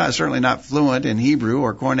 I mean, we're certainly not fluent in Hebrew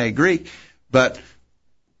or Koine Greek, but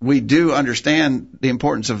we do understand the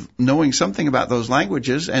importance of knowing something about those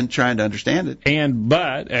languages and trying to understand it.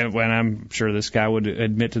 But I'm sure this guy would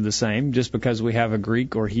admit to the same, just because we have a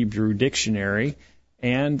Greek or Hebrew dictionary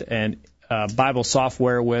and an Bible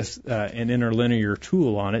software with an interlinear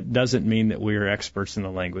tool on it doesn't mean that we are experts in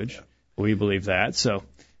the language. We believe that. So,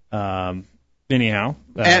 anyhow.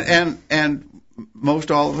 And most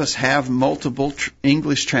all of us have multiple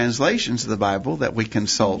English translations of the Bible that we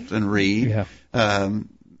consult and read. Yeah.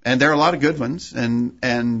 And there are a lot of good ones,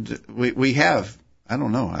 and we have, I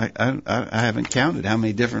don't know, I haven't counted how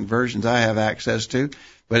many different versions I have access to,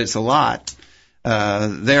 but it's a lot.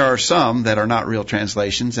 There are some that are not real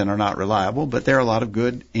translations and are not reliable, but there are a lot of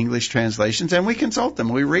good English translations, and we consult them,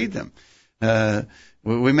 we read them.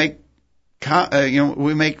 We make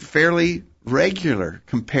fairly regular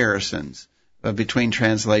comparisons between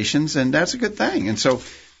translations, and that's a good thing. And so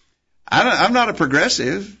I'm not a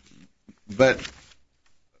progressive, but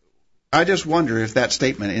I just wonder if that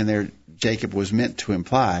statement in there, Jacob, was meant to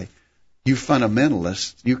imply, you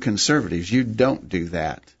fundamentalists, you conservatives, you don't do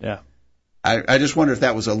that. Yeah. I just wonder if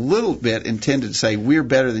that was a little bit intended to say we're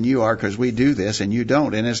better than you are because we do this and you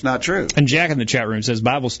don't, and it's not true. And Jack in the chat room says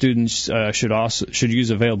Bible students should use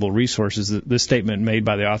available resources. This statement made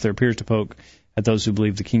by the author appears to poke at those who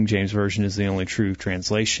believe the King James Version is the only true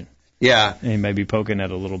translation. Yeah. And he may be poking at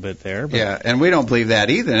a little bit there. But. Yeah, and we don't believe that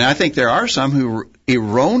either. And I think there are some who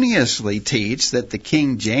erroneously teach that the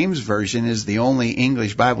King James Version is the only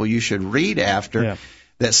English Bible you should read after,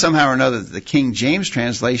 that somehow or another the King James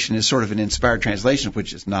translation is sort of an inspired translation,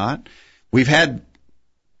 which is not. We've had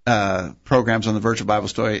programs on the Virtual Bible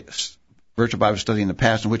Study in the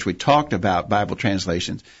past in which we talked about Bible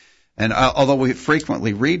translations. And although we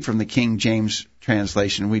frequently read from the King James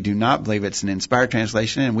translation, we do not believe it's an inspired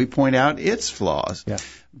translation, and we point out its flaws. Yeah.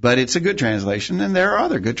 But it's a good translation, and there are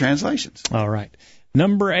other good translations. All right.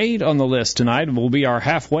 Number 8 on the list tonight will be our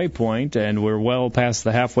halfway point, and we're well past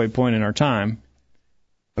the halfway point in our time.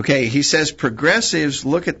 Okay, he says progressives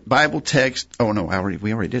look at Bible text. Oh, no,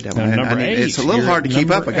 we already did that one. Number 8. It's a little hard to keep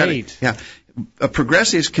up. Yeah.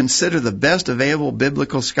 Progressives consider the best available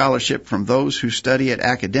biblical scholarship from those who study it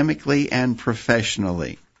academically and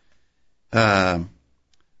professionally. What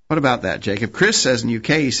about that, Jacob? Chris says in UK,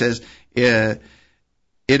 he says, it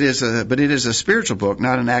is a spiritual book,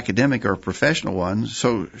 not an academic or professional one,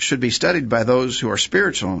 so should be studied by those who are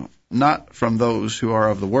spiritual, not from those who are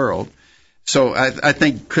of the world. So I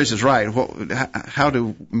think Chris is right. How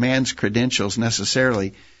do man's credentials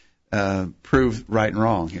necessarily prove right and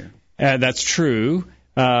wrong here? That's true.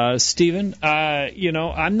 Stephen,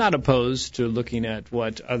 I'm not opposed to looking at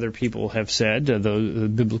what other people have said,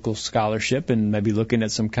 the biblical scholarship, and maybe looking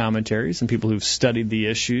at some commentaries and people who've studied the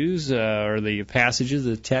issues or the passages,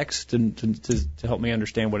 the text, to help me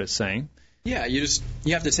understand what it's saying. Yeah, you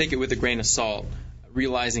have to take it with a grain of salt,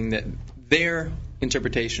 realizing that their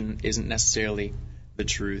interpretation isn't necessarily the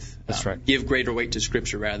truth. That's right. Give greater weight to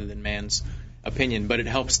Scripture rather than man's opinion, but it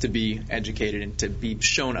helps to be educated and to be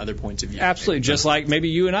shown other points of view. Absolutely, just like maybe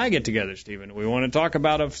you and I get together, Stephen. We want to talk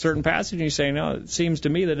about a certain passage, and you say, no, it seems to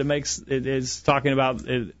me that it is talking about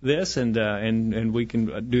this, and we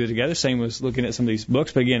can do it together. Same with looking at some of these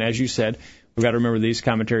books. But again, as you said, we've got to remember these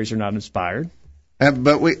commentaries are not inspired.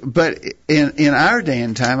 But in our day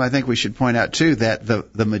and time, I think we should point out too that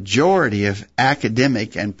the majority of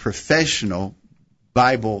academic and professional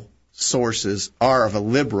Bible sources are of a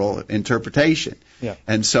liberal interpretation. Yeah.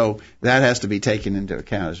 And so that has to be taken into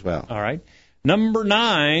account as well. All right. Number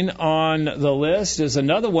 9 on the list is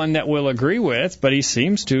another one that we'll agree with, but he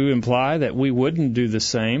seems to imply that we wouldn't do the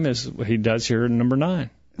same as he does here in number 9.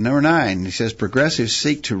 Number 9, he says, progressives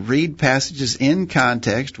seek to read passages in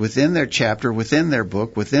context, within their chapter, within their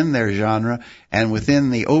book, within their genre, and within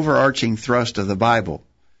the overarching thrust of the Bible.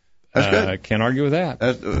 That's good. I can't argue with that.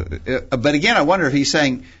 But again, I wonder if he's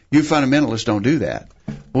saying, you fundamentalists don't do that.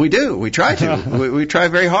 We do. We try to. we try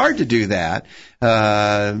very hard to do that.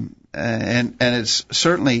 And it's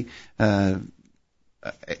certainly an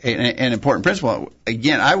important principle.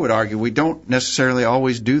 Again, I would argue we don't necessarily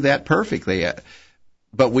always do that perfectly.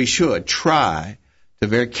 But we should try to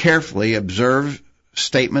very carefully observe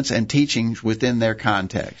statements and teachings within their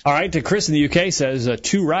context. All right, Chris in the UK says,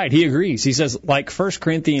 too right. He agrees. He says, like 1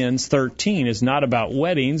 Corinthians 13 is not about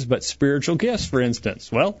weddings, but spiritual gifts, for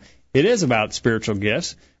instance. Well, it is about spiritual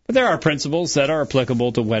gifts, but there are principles that are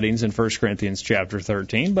applicable to weddings in 1 Corinthians chapter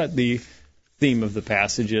 13, but the theme of the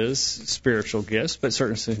passage is spiritual gifts, but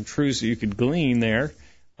certain truths that you could glean there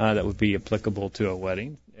that would be applicable to a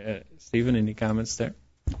wedding. Stephen, any comments there?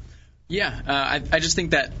 Yeah, I just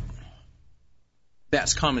think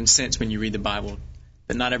that's common sense when you read the Bible,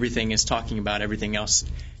 that not everything is talking about everything else.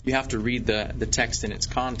 You have to read the text in its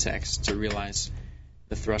context to realize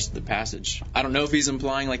the thrust of the passage. I don't know if he's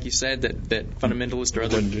implying, like you said, that fundamentalists or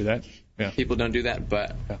other wouldn't do that. Yeah. People don't do that,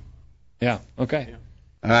 but... Yeah, okay. Yeah.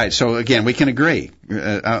 All right, so again, we can agree.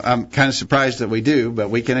 I'm kind of surprised that we do, but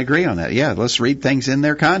we can agree on that. Yeah, let's read things in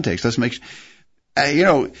their context. Let's make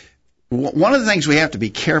one of the things we have to be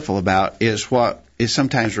careful about is what is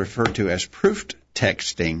sometimes referred to as proof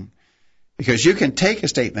texting, because you can take a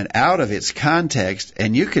statement out of its context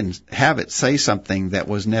and you can have it say something that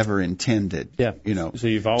was never intended. Yeah. So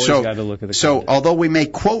you've always got to look at the context. So although we may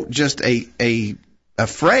quote just a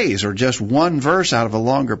phrase or just one verse out of a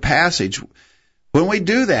longer passage, when we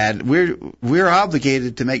do that, we're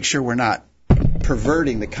obligated to make sure we're not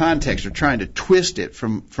perverting the context or trying to twist it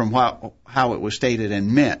from how it was stated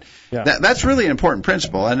and meant. Yeah. That's really an important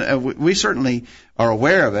principle, and we certainly are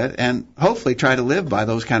aware of it and hopefully try to live by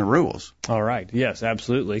those kind of rules. All right. Yes,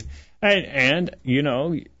 absolutely. And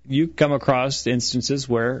you come across instances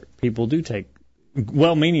where people do take,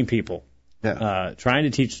 well-meaning people, trying to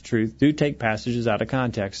teach the truth, do take passages out of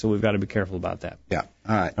context, so we've got to be careful about that. Yeah.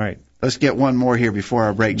 All right. All right. Let's get one more here before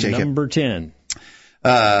our break, Jacob. Number 10.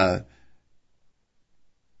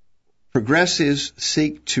 Progressives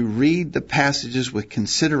seek to read the passages with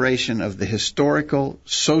consideration of the historical,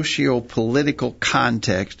 socio-political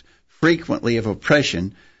context, frequently of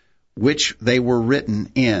oppression, which they were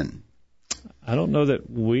written in. I don't know that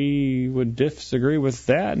we would disagree with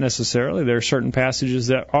that necessarily. There are certain passages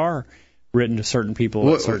that are written to certain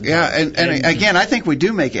people. And again, I think we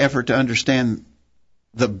do make effort to understand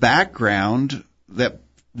the background that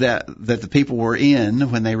the people were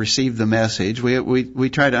in when they received the message. We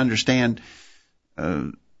try to understand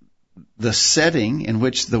the setting in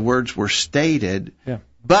which the words were stated. Yeah.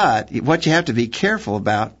 But what you have to be careful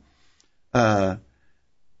about,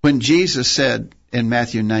 when Jesus said in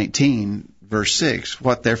Matthew 19, verse 6,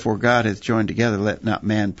 what therefore God hath joined together, let not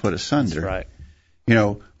man put asunder. That's right.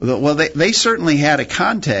 Well, they certainly had a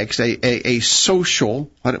context, a social,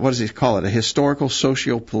 what does he call it, a historical,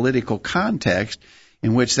 socio-political context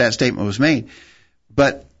in which that statement was made.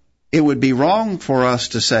 But it would be wrong for us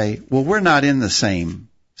to say, well, we're not in the same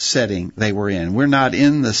setting they were in. We're not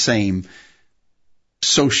in the same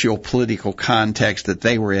socio-political context that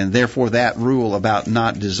they were in. Therefore, that rule about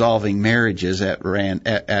not dissolving marriages at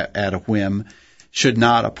a whim should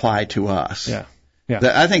not apply to us. Yeah. Yeah.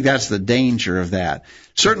 I think that's the danger of that.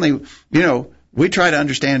 Certainly, we try to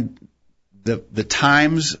understand the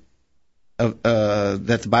times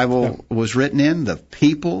that the Bible was written in, the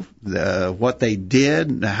people, what they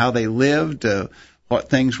did, how they lived, what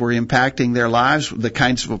things were impacting their lives, the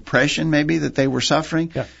kinds of oppression maybe that they were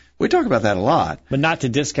suffering. Yeah. We talk about that a lot. But not to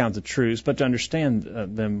discount the truths, but to understand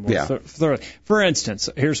them more thoroughly. For instance,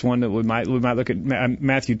 here's one that we might look at,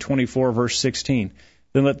 Matthew 24, verse 16.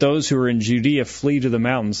 Then let those who are in Judea flee to the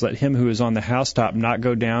mountains. Let him who is on the housetop not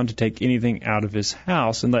go down to take anything out of his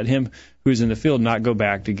house, and let him who is in the field not go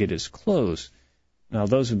back to get his clothes. Now,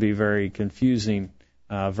 those would be very confusing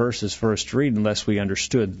verses for us to read unless we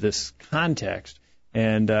understood this context.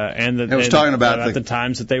 And it was talking about the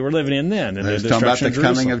times that they were living in then. And it was talking about the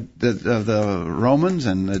coming of the Romans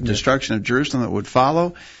and the destruction of Jerusalem that would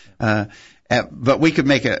follow. But we could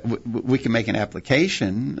make an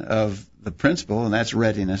application of the principle, and that's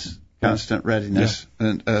readiness, constant readiness.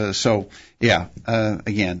 Yeah. And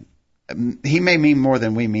again, he may mean more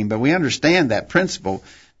than we mean, but we understand that principle.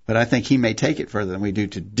 But I think he may take it further than we do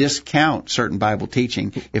to discount certain Bible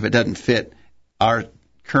teaching if it doesn't fit our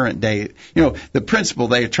current day. The principle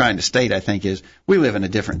they're trying to state, I think, is we live in a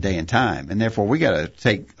different day and time, and therefore we got to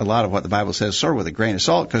take a lot of what the Bible says sort of with a grain of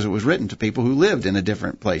salt because it was written to people who lived in a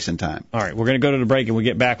different place and time. All right, we're going to go to the break, and we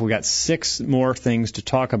get back. We got 6 more things to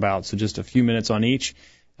talk about, so just a few minutes on each.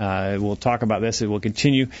 We'll talk about this. It will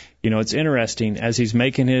continue. It's interesting. As he's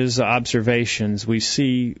making his observations, we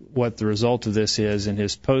see what the result of this is in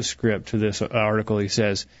his postscript to this article. He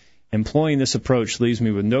says, employing this approach leaves me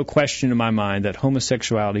with no question in my mind that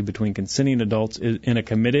homosexuality between consenting adults in a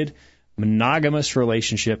committed, monogamous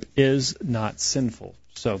relationship is not sinful.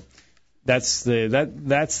 So that's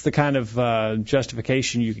the kind of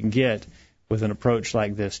justification you can get with an approach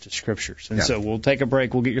like this to Scriptures. And so we'll take a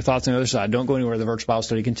break. We'll get your thoughts on the other side. Don't go anywhere. The Virtual Bible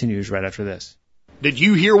Study continues right after this. Did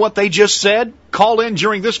you hear what they just said? Call in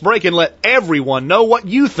during this break and let everyone know what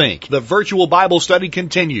you think. The Virtual Bible Study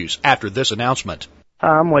continues after this announcement.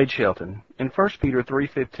 Hi, I'm Wade Shelton. In 1 Peter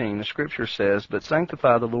 3:15, the Scripture says, "But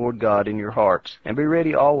sanctify the Lord God in your hearts, and be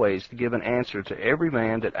ready always to give an answer to every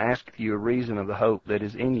man that asketh you a reason of the hope that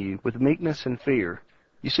is in you, with meekness and fear."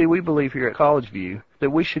 You see, we believe here at College View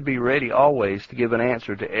that we should be ready always to give an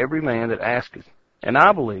answer to every man that asketh. And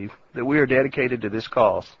I believe that we are dedicated to this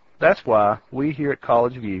cause. That's why we here at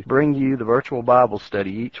College View bring you the Virtual Bible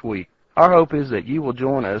Study each week. Our hope is that you will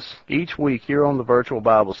join us each week here on the Virtual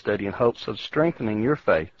Bible Study in hopes of strengthening your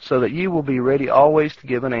faith, so that you will be ready always to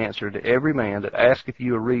give an answer to every man that asketh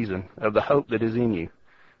you a reason of the hope that is in you.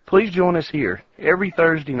 Please join us here every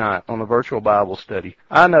Thursday night on the Virtual Bible Study.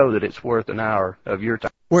 I know that it's worth an hour of your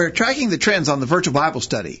time. We're tracking the trends on the Virtual Bible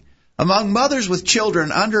Study. Among mothers with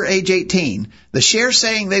children under age 18, the share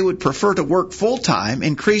saying they would prefer to work full-time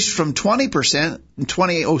increased from 20% in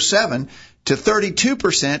 2007 to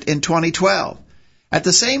 32% in 2012. At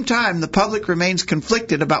the same time, the public remains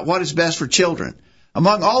conflicted about what is best for children.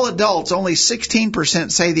 Among all adults, only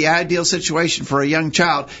 16% say the ideal situation for a young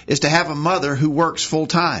child is to have a mother who works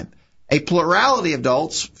full-time. A plurality of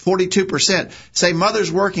adults, 42%, say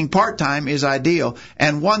mothers working part-time is ideal,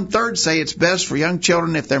 and 1/3 say it's best for young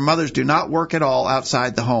children if their mothers do not work at all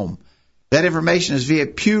outside the home. That information is via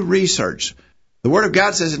Pew Research. The Word of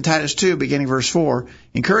God says in Titus 2, beginning verse 4,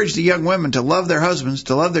 encourage the young women to love their husbands,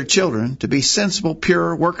 to love their children, to be sensible,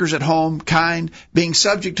 pure, workers at home, kind, being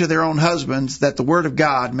subject to their own husbands, that the Word of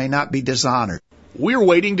God may not be dishonored. We're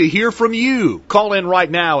waiting to hear from you. Call in right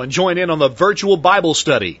now and join in on the Virtual Bible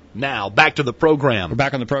Study. Now, back to the program. We're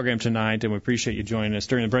back on the program tonight, and we appreciate you joining us.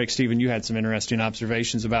 During the break, Stephen, you had some interesting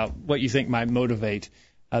observations about what you think might motivate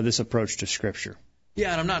this approach to Scripture.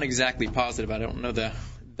 Yeah, and I'm not exactly positive. I don't know the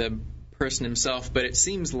person himself, but it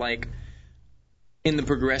seems like in the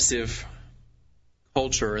progressive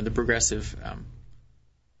culture or the progressive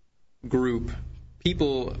group,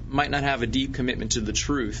 people might not have a deep commitment to the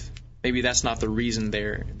truth. Maybe that's not the reason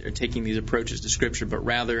they're taking these approaches to Scripture, but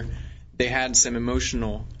rather they had some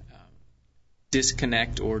emotional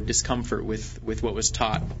disconnect or discomfort with what was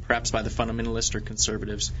taught, perhaps by the fundamentalists or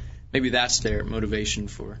conservatives. Maybe that's their motivation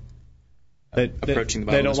for approaching the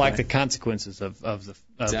Bible. They don't like the consequences of the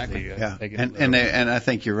exactly. And I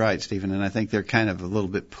think you're right, Stephen. And I think they're kind of a little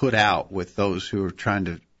bit put out with those who are trying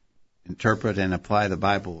to interpret and apply the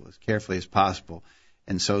Bible as carefully as possible.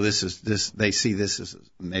 And so they see this as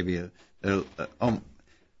maybe I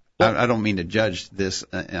don't mean to judge this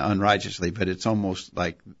unrighteously, but it's almost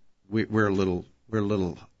like we're a little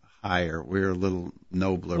higher, we're a little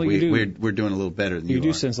nobler, well, we're doing a little better than you are. You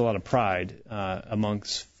do sense a lot of pride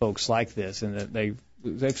amongst folks like this, and that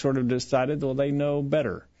they've sort of decided, well, they know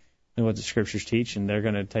better than what the Scriptures teach, and they're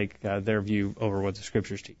going to take their view over what the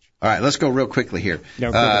Scriptures teach. All right, let's go real quickly here.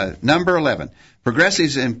 Number 11,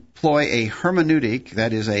 progressives employ a hermeneutic,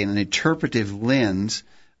 that is an interpretive lens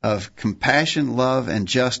of compassion, love, and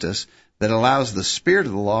justice that allows the spirit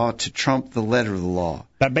of the law to trump the letter of the law.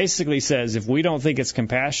 That basically says if we don't think it's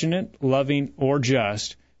compassionate, loving, or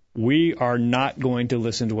just, we are not going to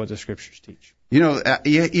listen to what the Scriptures teach. You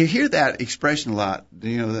hear that expression a lot.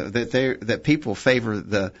 That people favor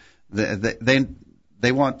the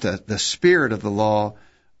they want the spirit of the law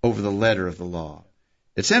over the letter of the law.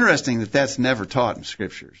 It's interesting that that's never taught in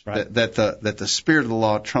Scriptures, right? that the spirit of the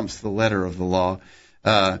law trumps the letter of the law.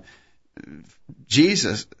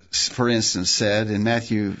 Jesus, for instance, said in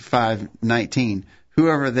Matthew 5:19,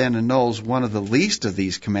 "Whoever then annuls one of the least of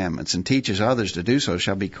these commandments and teaches others to do so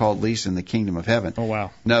shall be called least in the kingdom of heaven." Oh,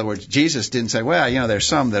 wow. In other words, Jesus didn't say, well, there's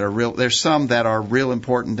some that are real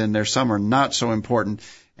important, and there's some are not so important,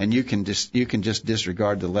 and you can just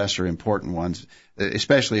disregard the lesser important ones,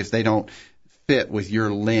 especially if they don't fit with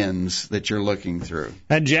your lens that you're looking through.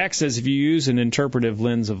 And Jack says, if you use an interpretive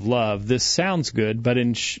lens of love, this sounds good, but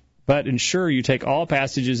ensure you take all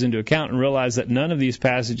passages into account and realize that none of these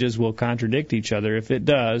passages will contradict each other. If it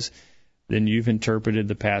does, then you've interpreted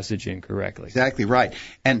the passage incorrectly. Exactly right.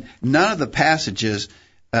 And none of the passages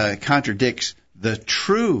contradicts the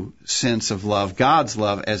true sense of love, God's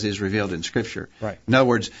love, as is revealed in Scripture. Right. In other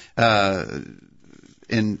words,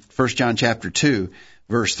 in 1 John chapter 2,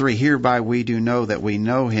 verse 3, "Hereby we do know that we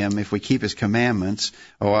know him if we keep his commandments."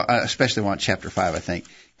 Oh, I especially want chapter 5, I think.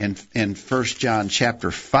 In 1 John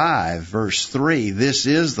chapter 5, verse 3, "This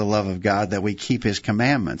is the love of God, that we keep his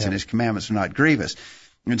commandments, and his commandments are not grievous."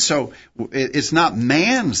 And so it's not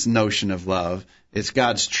man's notion of love. It's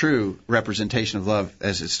God's true representation of love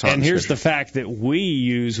as it's taught in Scripture. And here's the fact that we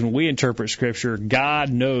use when we interpret Scripture. God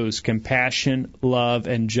knows compassion, love,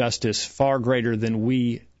 and justice far greater than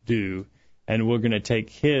we do. And we're going to take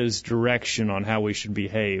his direction on how we should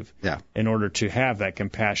behave in order to have that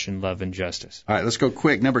compassion, love, and justice. All right, let's go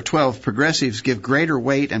quick. Number 12, progressives give greater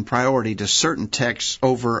weight and priority to certain texts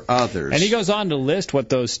over others. And he goes on to list what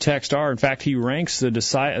those texts are. In fact, he ranks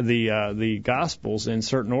the Gospels in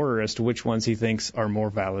certain order as to which ones he thinks are more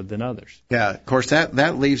valid than others. Yeah, of course,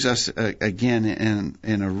 that leaves us, again,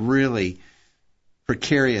 in a really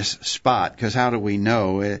precarious spot, because how do we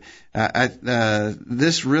know?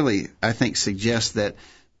 This really, I think, suggests that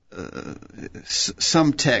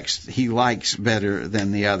some texts he likes better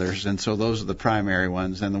than the others, and so those are the primary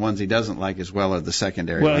ones, and the ones he doesn't like as well are the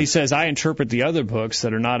secondary ones. Well, he says, I interpret the other books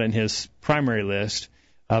that are not in his primary list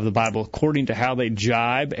of the Bible according to how they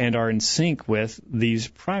jibe and are in sync with these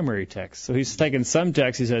primary texts. So he's taking some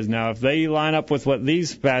texts, he says, now if they line up with what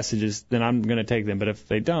these passages, then I'm going to take them, but if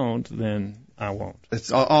they don't, then I won't.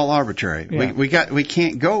 It's all arbitrary. Yeah. We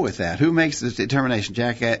can't go with that. Who makes the determination?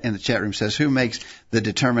 Jack in the chat room says, who makes the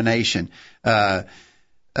determination?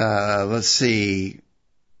 Let's see.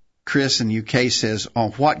 Chris in UK says,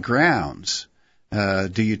 on what grounds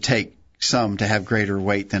do you take some to have greater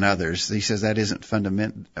weight than others? He says that isn't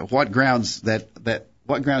fundamental. What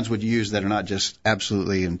grounds would you use that are not just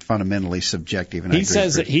absolutely and fundamentally subjective? And he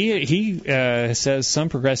says that he says some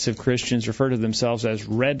progressive Christians refer to themselves as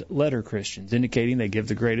red letter Christians, indicating they give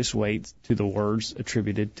the greatest weight to the words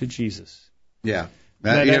attributed to Jesus. Yeah.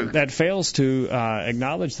 That fails to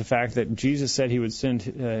acknowledge the fact that Jesus said he would send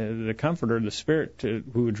the Comforter, the Spirit,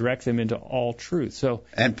 who would direct them into all truth.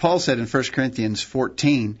 And Paul said in 1 Corinthians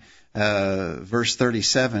 14, verse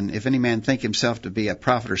 37, if any man think himself to be a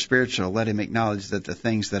prophet or spiritual, let him acknowledge that the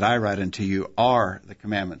things that I write unto you are the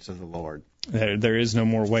commandments of the Lord. There is no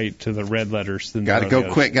more weight to the red letters than Got to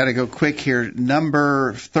go quick here.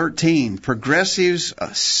 Number 13, progressives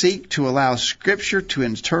seek to allow Scripture to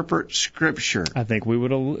interpret Scripture. I think we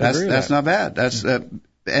would agree with that. That's not bad.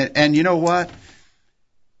 And you know what?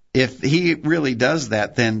 If he really does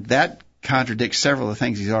that, then that contradicts several of the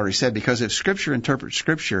things he's already said, because if Scripture interprets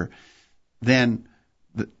Scripture, then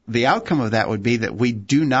the outcome of that would be that we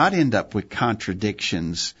do not end up with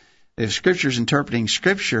contradictions. If Scripture's interpreting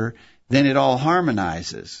Scripture, then it all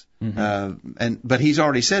harmonizes. Mm-hmm. But he's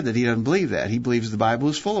already said that he doesn't believe that. He believes the Bible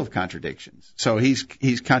is full of contradictions. So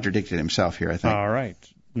he's contradicted himself here, I think. All right.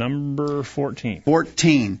 Number 14.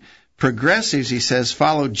 14. Progressives, he says,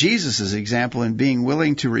 follow Jesus' example in being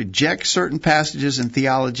willing to reject certain passages and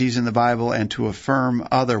theologies in the Bible and to affirm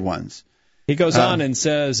other ones. He goes on and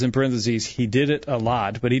says, in parentheses, he did it a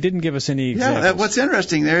lot, but he didn't give us any examples. Yeah, what's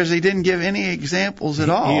interesting there is he didn't give any examples at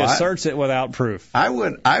all. He asserts it without proof. I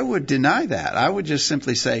would deny that. I would just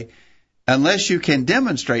simply say, unless you can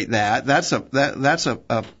demonstrate that, that's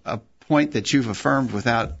a point that you've affirmed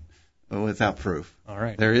without proof. All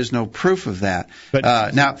right. There is no proof of that.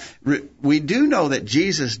 But now, we do know that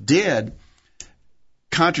Jesus did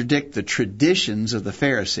contradict the traditions of the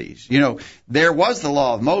Pharisees. You know, there was the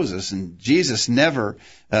law of Moses, and Jesus never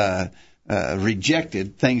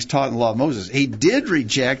rejected things taught in the law of Moses. He did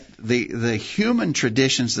reject the human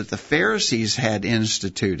traditions that the Pharisees had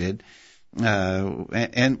instituted,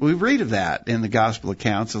 and we read of that in the gospel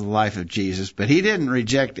accounts of the life of Jesus, but he didn't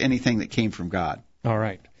reject anything that came from God. All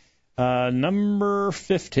right. Number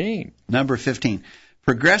 15. Number 15.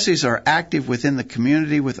 Progressives are active within the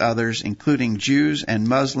community with others, including Jews and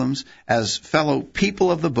Muslims, as fellow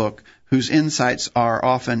people of the book whose insights are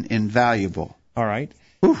often invaluable. All right.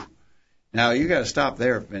 Whew. Now, you got to stop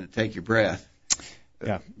there a minute, take your breath.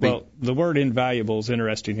 Yeah. Well, the word invaluable is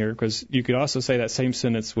interesting here because you could also say that same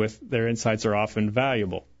sentence with their insights are often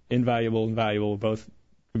valuable. Invaluable and valuable both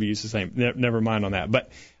could be used the same. Never mind on that.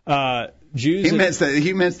 But Jews.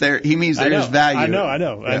 He means there is value. I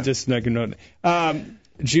know. Yeah. I'm just making note.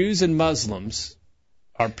 Jews and Muslims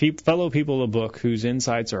are fellow people of the book whose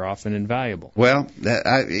insights are often invaluable. Well,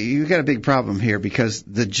 you got a big problem here because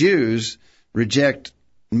the Jews reject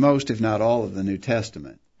most, if not all, of the New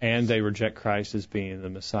Testament. And they reject Christ as being the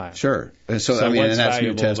Messiah. Sure. So what's and that's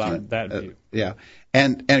valuable New Testament. about that view? Yeah.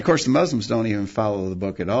 And of course the Muslims don't even follow the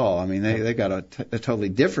book at all. I mean, they got a totally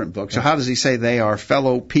different book. So how does he say they are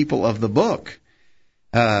fellow people of the book?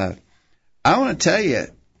 I want to tell you,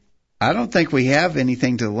 I don't think we have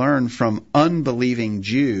anything to learn from unbelieving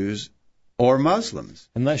Jews or Muslims.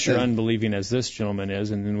 Unless you're unbelieving as this gentleman is,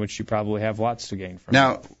 and in which you probably have lots to gain from.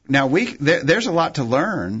 Now there's a lot to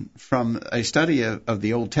learn from a study of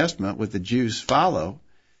the Old Testament with the Jews follow,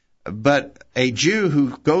 but a Jew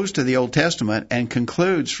who goes to the Old Testament and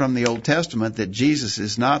concludes from the Old Testament that Jesus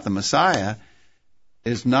is not the Messiah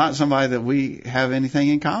is not somebody that we have anything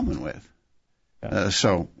in common with.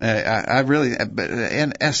 I really,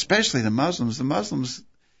 and especially the Muslims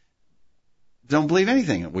don't believe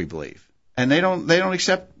anything that we believe. And they don't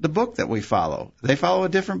accept the book that we follow. They follow a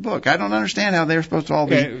different book. I don't understand how they're supposed to all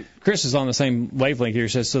be. Chris is on the same wavelength here. He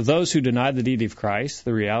says, so those who deny the deity of Christ,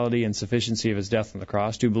 the reality and sufficiency of his death on the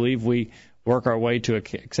cross, do believe we work our way to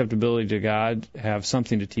acceptability to God, have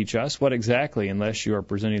something to teach us? What exactly, unless you are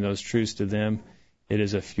presenting those truths to them, it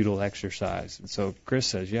is a futile exercise. And so Chris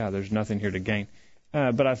says, yeah, there's nothing here to gain.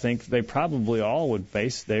 But I think they probably all would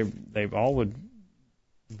they all would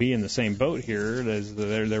be in the same boat here. As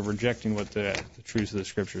they're rejecting what the truths of the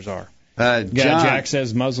Scriptures are. Jack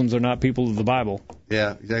says Muslims are not people of the Bible.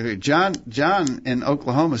 Yeah, exactly. John in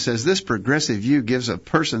Oklahoma says this progressive view gives a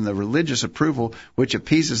person the religious approval which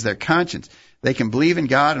appeases their conscience. They can believe in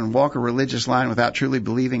God and walk a religious line without truly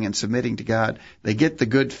believing and submitting to God. They get the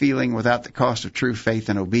good feeling without the cost of true faith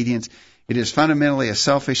and obedience. It is fundamentally a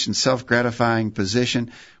selfish and self-gratifying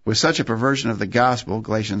position. With such a perversion of the gospel,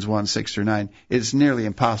 Galatians 1:6-9, it's nearly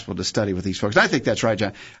impossible to study with these folks. I think that's right,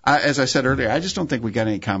 John. As I said earlier, I just don't think we got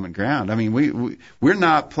any common ground. I mean, we're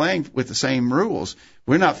not playing with the same rules.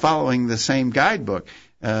 We're not following the same guidebook.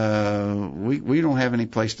 We don't have any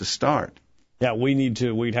place to start. Yeah,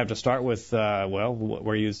 we'd have to start with,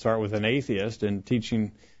 where you start with an atheist and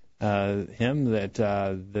teaching him that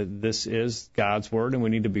this is God's word and we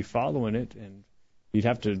need to be following it, and you'd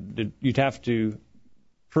have to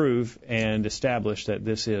prove and establish that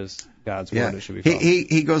this is God's word that should be followed.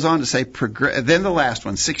 He goes on to say, then the last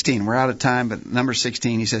one, 16. We're out of time, but number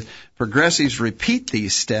 16, he says, progressives repeat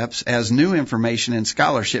these steps as new information and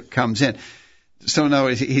scholarship comes in. So no,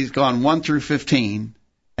 he's gone 1 through 15,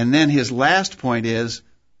 and then his last point is,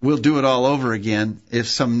 we'll do it all over again if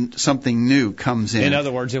something new comes in. In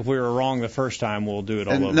other words, if we were wrong the first time, we'll do it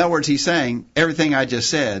all over. In other words, he's saying everything I just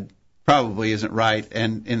said probably isn't right,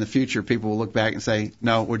 and in the future people will look back and say,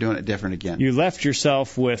 no, we're doing it different again. You left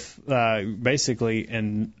yourself with basically,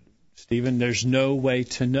 and Stephen, there's no way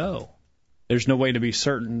to know. There's no way to be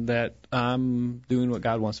certain that I'm doing what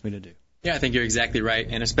God wants me to do. Yeah, I think you're exactly right,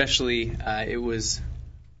 and especially it was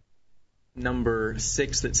number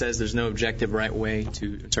 6 that says there's no objective right way to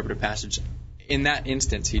interpret a passage. In that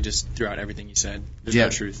instance, he just threw out everything he said. There's no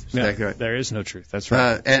truth. Exactly right. There is no truth. That's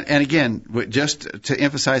right. And again, just to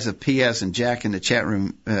emphasize a P.S., and Jack in the chat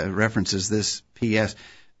room references this P.S.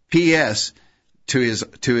 P.S. to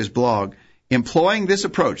his blog, employing this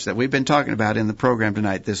approach that we've been talking about in the program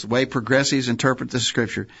tonight, this way progressives interpret the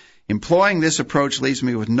Scripture, employing this approach leaves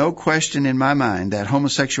me with no question in my mind that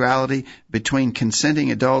homosexuality between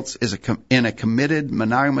consenting adults in a committed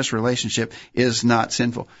monogamous relationship is not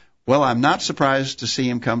sinful. Well, I'm not surprised to see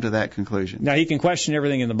him come to that conclusion. Now, he can question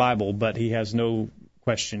everything in the Bible, but he has no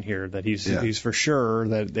question here that he's for sure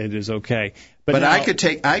that it is okay. But now, I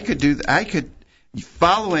could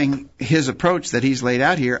following his approach that he's laid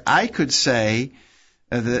out here, I could say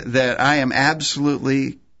that I am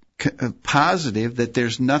absolutely positive that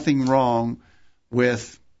there's nothing wrong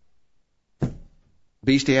with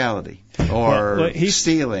bestiality or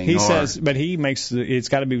stealing. He says, but he makes it's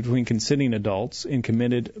got to be between consenting adults in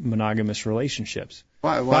committed monogamous relationships.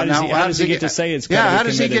 How does he get to say it's got to be how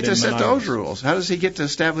does he get to set those rules? How does he get to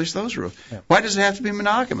establish those rules? Yeah. Why does it have to be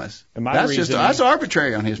monogamous? That's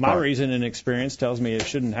arbitrary on his part. My reason and experience tells me it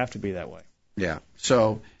shouldn't have to be that way. Yeah.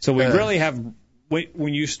 So we really have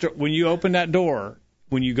when you open that door,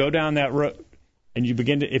 when you go down that road, and you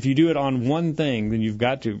begin to, if you do it on one thing, then you've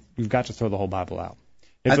got to throw the whole Bible out.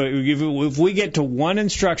 If we get to one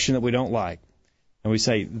instruction that we don't like, and we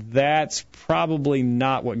say that's probably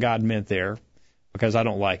not what God meant there, because I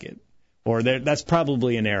don't like it, or that's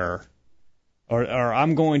probably an error, or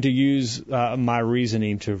I'm going to use my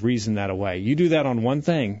reasoning to reason that away. You do that on one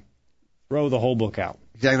thing, throw the whole book out.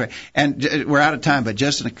 Exactly right. And we're out of time, but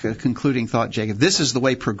just a concluding thought, Jacob. This is the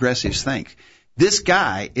way progressives think. This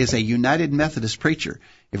guy is a United Methodist preacher.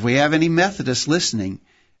 If we have any Methodists listening,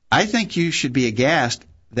 I think you should be aghast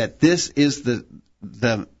that this is the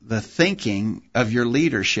thinking of your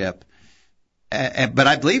leadership. But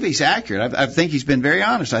I believe he's accurate. I think he's been very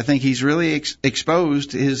honest. I think he's really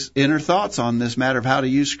exposed his inner thoughts on this matter of how to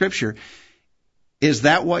use Scripture. Is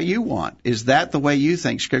that what you want? Is that the way you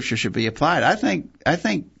think Scripture should be applied? I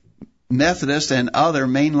think Methodists and other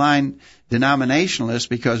mainline denominationalists,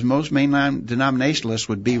 because most mainline denominationalists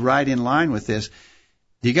would be right in line with this,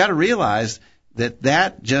 you got to realize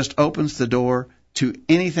that just opens the door to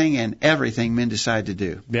anything and everything men decide to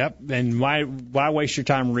do. Yep, and why waste your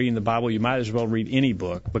time reading the Bible? You might as well read any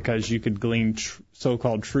book, because you could glean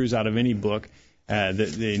so-called truths out of any book, and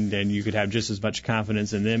you could have just as much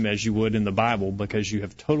confidence in them as you would in the Bible, because you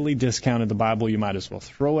have totally discounted the Bible. You might as well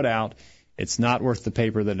throw it out. It's not worth the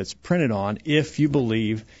paper that it's printed on if you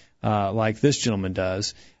believe, like this gentleman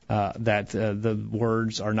does, that the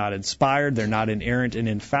words are not inspired, they're not inerrant and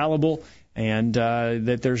infallible, and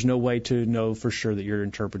that there's no way to know for sure that you're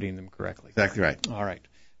interpreting them correctly. Exactly right. All right.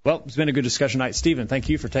 Well, it's been a good discussion tonight. Stephen, thank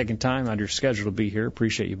you for taking time out of your schedule to be here.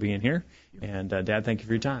 Appreciate you being here. And, Dad, thank you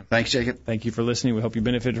for your time. Thanks, Jacob. Thank you for listening. We hope you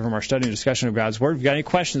benefited from our study and discussion of God's Word. If you've got any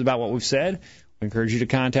questions about what we've said, we encourage you to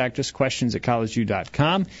contact us,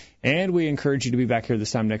 questions@collegeview.com. And we encourage you to be back here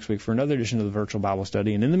this time next week for another edition of the Virtual Bible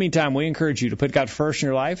Study. And in the meantime, we encourage you to put God first in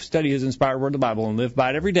your life, study His inspired Word, the Bible, and live by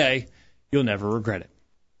it every day. You'll never regret it.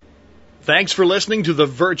 Thanks for listening to the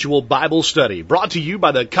Virtual Bible Study, brought to you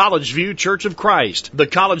by the College View Church of Christ. The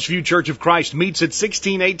College View Church of Christ meets at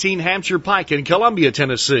 1618 Hampshire Pike in Columbia,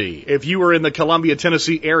 Tennessee. If you are in the Columbia,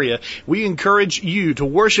 Tennessee area, we encourage you to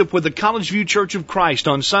worship with the College View Church of Christ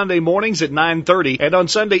on Sunday mornings at 9:30 and on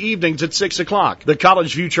Sunday evenings at 6 o'clock. The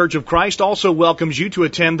College View Church of Christ also welcomes you to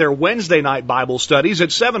attend their Wednesday night Bible studies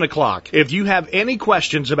at 7 o'clock. If you have any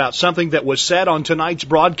questions about something that was said on tonight's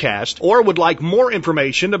broadcast, or would like more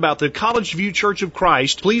information about the College View Church of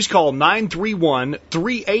Christ, please call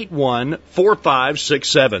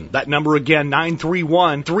 931-381-4567. That number again,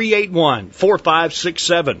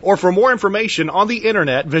 931-381-4567. Or for more information on the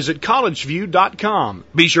internet, visit collegeview.com.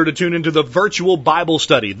 Be sure to tune into the Virtual Bible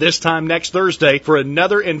Study this time next Thursday for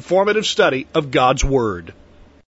another informative study of God's Word.